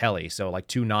Scott Pelley, so like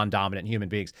two non-dominant human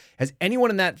beings. Has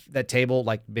anyone in that table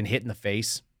been hit in the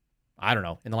face? I don't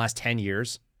know, in the last 10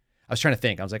 years? I was trying to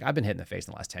think. I was like, I've been hit in the face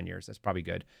in the last 10 years. That's probably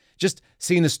good. Just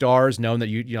seeing the stars, knowing that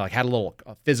you had a little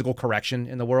physical correction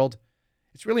in the world.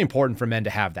 It's really important for men to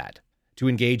have that, to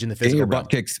engage in the physical Getting your realm.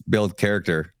 butt kicks build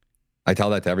character. I tell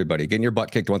that to everybody. Getting your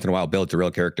butt kicked once in a while builds a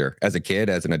real character. As a kid,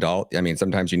 as an adult,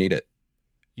 sometimes you need it.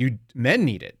 Men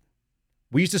need it.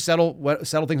 We used to settle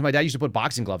things. My dad used to put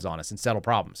boxing gloves on us and settle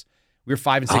problems. We were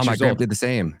 5 and 6 years old. My grandpa did the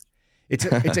same. It's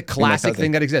a classic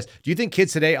thing that exists. Do you think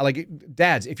kids today are like,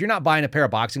 dads, if you're not buying a pair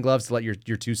of boxing gloves to let your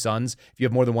two sons, if you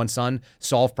have more than one son,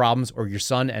 solve problems, or your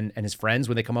son and his friends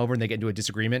when they come over and they get into a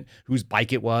disagreement, whose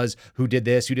bike it was, who did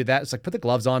this, who did that, it's like, put the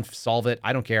gloves on, solve it.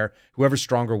 I don't care. Whoever's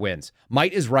stronger wins.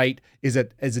 Might is right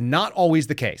is not always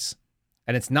the case.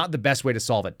 And it's not the best way to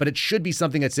solve it, but it should be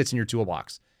something that sits in your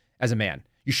toolbox as a man.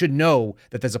 You should know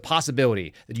that there's a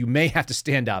possibility that you may have to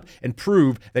stand up and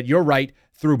prove that you're right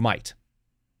through might.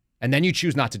 And then you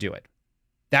choose not to do it.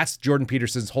 That's Jordan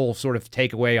Peterson's whole sort of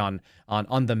takeaway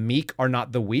on the meek are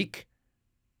not the weak.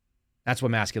 That's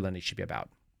what masculinity should be about.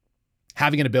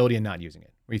 Having an ability and not using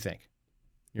it. What do you think?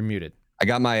 You're muted. I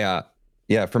got my,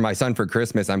 for my son for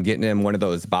Christmas, I'm getting him one of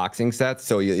those boxing sets.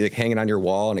 So you hang it on your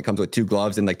wall and it comes with two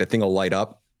gloves and the thing will light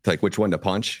up to which one to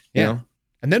punch, you know?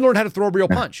 And then learn how to throw a real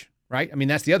punch. Right?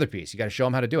 That's the other piece. You got to show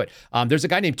them how to do it. There's a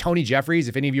guy named Tony Jeffries.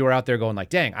 If any of you are out there going like,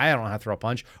 dang, I don't know how to throw a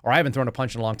punch, or I haven't thrown a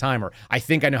punch in a long time, or I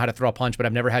think I know how to throw a punch, but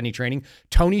I've never had any training.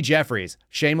 Tony Jeffries,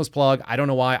 shameless plug. I don't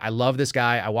know why. I love this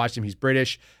guy. I watched him. He's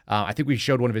British. I think we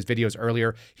showed one of his videos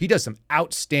earlier. He does some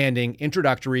outstanding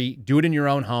introductory, do it in your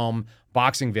own home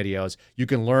boxing videos. You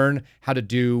can learn how to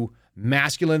do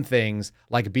masculine things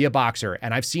like be a boxer.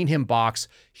 And I've seen him box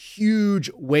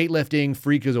huge weightlifting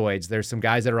freakazoids. There's some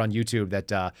guys that are on YouTube that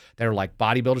are like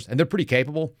bodybuilders, and they're pretty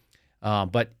capable.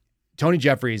 But Tony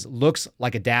Jeffries looks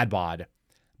like a dad bod,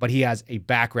 but he has a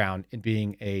background in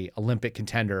being a Olympic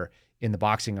contender in the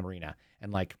boxing arena.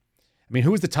 And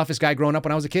who was the toughest guy growing up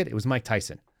when I was a kid? It was Mike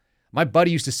Tyson. My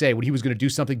buddy used to say when he was going to do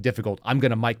something difficult, I'm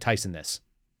going to Mike Tyson this.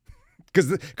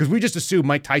 Because we just assumed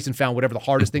Mike Tyson found whatever the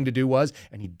hardest thing to do was,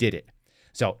 and he did it.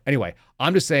 So anyway,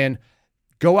 I'm just saying,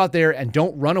 go out there and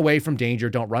don't run away from danger.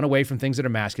 Don't run away from things that are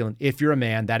masculine. If you're a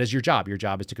man, that is your job. Your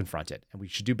job is to confront it. And we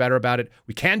should do better about it.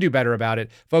 We can do better about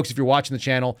it. Folks, if you're watching the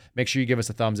channel, make sure you give us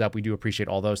a thumbs up. We do appreciate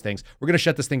all those things. We're going to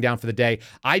shut this thing down for the day.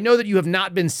 I know that you have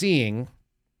not been seeing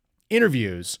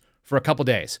interviews for a couple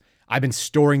days. I've been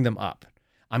storing them up.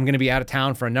 I'm going to be out of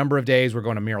town for a number of days. We're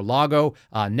going to Mar-a-Lago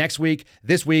next week.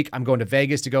 This week, I'm going to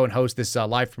Vegas to go and host this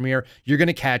live premiere. You're going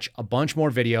to catch a bunch more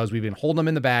videos. We've been holding them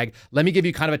in the bag. Let me give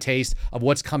you kind of a taste of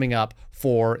what's coming up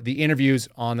for the interviews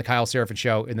on the Kyle Seraphin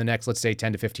Show in the next, let's say,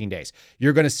 10 to 15 days.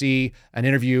 You're going to see an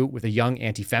interview with a young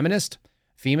anti-feminist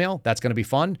female. That's going to be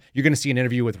fun. You're going to see an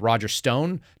interview with Roger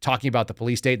Stone talking about the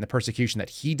police state and the persecution that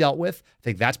he dealt with. I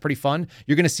think that's pretty fun.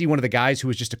 You're going to see one of the guys who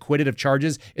was just acquitted of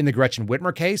charges in the Gretchen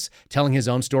Whitmer case, telling his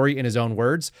own story in his own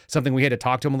words, something we had to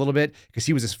talk to him a little bit because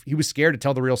he was scared to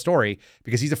tell the real story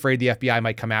because he's afraid the FBI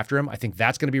might come after him. I think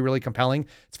that's going to be really compelling.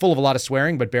 It's full of a lot of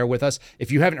swearing, but bear with us.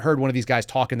 If you haven't heard one of these guys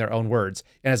talk in their own words,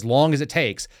 and as long as it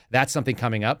takes, that's something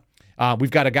coming up.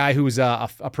 We've got a guy who's a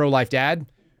pro-life dad,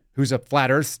 who's a flat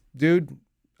earth dude.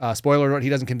 Spoiler alert, he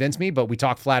doesn't convince me, but we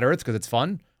talk flat earth because it's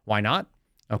fun. Why not?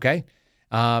 Okay.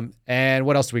 And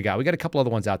what else do we got? We got a couple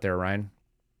other ones out there, Ryan.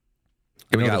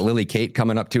 We got Lily Kate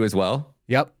coming up too as well.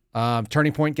 Yep.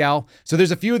 Turning Point gal. So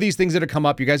there's a few of these things that are come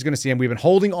up. You guys are going to see them. We've been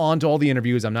holding on to all the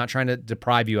interviews. I'm not trying to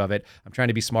deprive you of it. I'm trying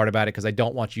to be smart about it because I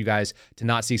don't want you guys to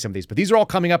not see some of these. But these are all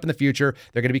coming up in the future.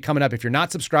 They're going to be coming up. If you're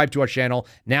not subscribed to our channel,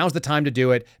 now's the time to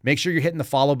do it. Make sure you're hitting the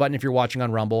follow button if you're watching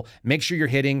on Rumble. Make sure you're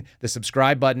hitting the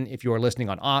subscribe button if you are listening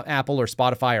on Apple or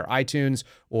Spotify or iTunes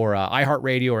or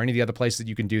iHeartRadio or any of the other places that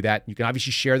you can do that. You can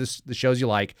obviously share the shows you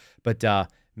like, but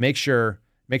make sure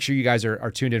you guys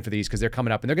are tuned in for these because they're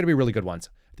coming up and they're going to be really good ones.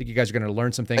 I think you guys are going to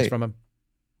learn some things from them.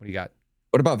 What do you got?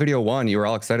 What about video 1? You were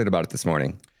all excited about it this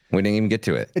morning. We didn't even get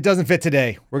to it. It doesn't fit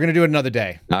today. We're going to do it another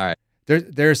day. All right.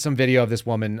 There's some video of this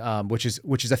woman, which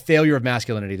is a failure of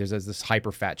masculinity. There's this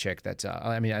hyper fat chick that,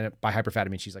 by hyper fat, I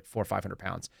mean she's like 400 or 500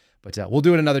 pounds. But we'll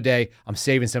do it another day. I'm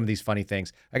saving some of these funny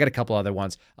things. I got a couple other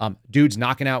ones. Dudes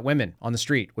knocking out women on the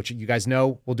street, which you guys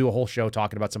know we'll do a whole show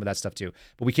talking about some of that stuff too.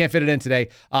 But we can't fit it in today.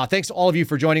 Thanks to all of you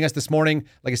for joining us this morning.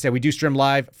 Like I said, we do stream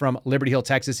live from Liberty Hill,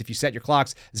 Texas. If you set your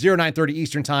clocks 0930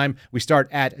 Eastern time, we start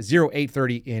at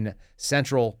 0830 in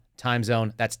Central Time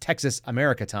Zone. That's Texas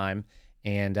America time.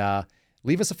 And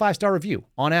leave us a 5-star review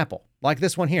on Apple, like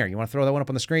this one here. You want to throw that one up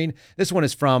on the screen? This one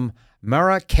is from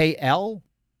Mara KL.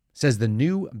 Says the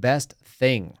new best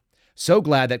thing. So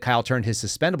glad that Kyle turned his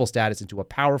suspendable status into a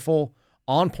powerful,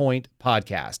 on-point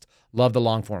podcast. Love the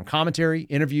long-form commentary,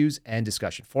 interviews, and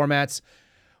discussion formats.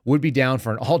 Would be down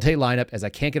for an all-day lineup as I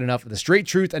can't get enough of the straight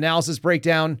truth analysis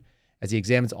breakdown. As he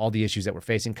examines all the issues that we're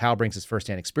facing, Kyle brings his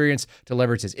firsthand experience to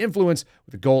leverage his influence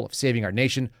with the goal of saving our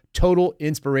nation. Total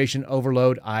inspiration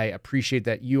overload. I appreciate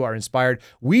that you are inspired.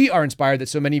 We are inspired that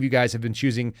so many of you guys have been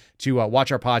choosing to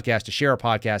watch our podcast, to share our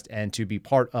podcast, and to be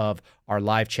part of our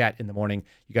live chat in the morning.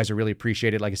 You guys are really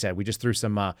appreciated. Like I said, we just threw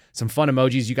some fun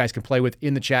emojis you guys can play with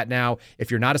in the chat now.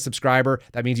 If you're not a subscriber,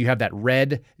 that means you have that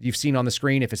red you've seen on the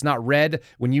screen. If it's not red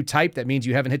when you type, that means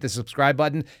you haven't hit the subscribe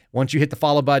button. Once you hit the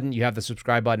follow button, you have the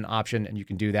subscribe button option, and you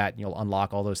can do that, and you'll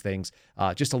unlock all those things.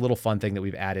 Just a little fun thing that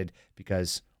we've added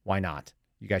because why not?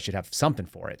 You guys should have something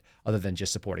for it other than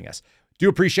just supporting us. Do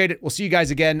appreciate it. We'll see you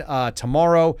guys again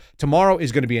tomorrow. Tomorrow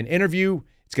is going to be an interview.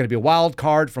 It's going to be a wild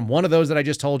card from one of those that I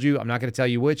just told you. I'm not going to tell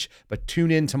you which, but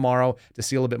tune in tomorrow to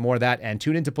see a little bit more of that. And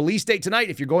tune into Police State tonight.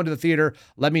 If you're going to the theater,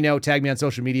 let me know. Tag me on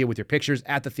social media with your pictures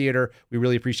at the theater. We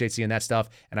really appreciate seeing that stuff.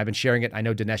 And I've been sharing it. I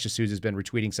know Dinesh D'Souza has been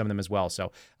retweeting some of them as well.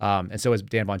 So, and so has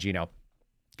Dan Bongino.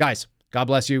 Guys, God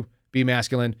bless you. Be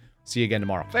masculine. See you again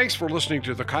tomorrow. Thanks for listening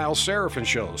to The Kyle Seraphin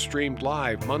Show, streamed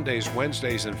live Mondays,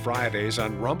 Wednesdays, and Fridays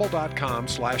on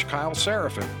rumble.com/Kyle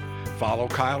Seraphin. Follow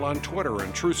Kyle on Twitter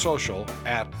and Truth Social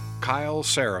at Kyle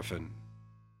Seraphin.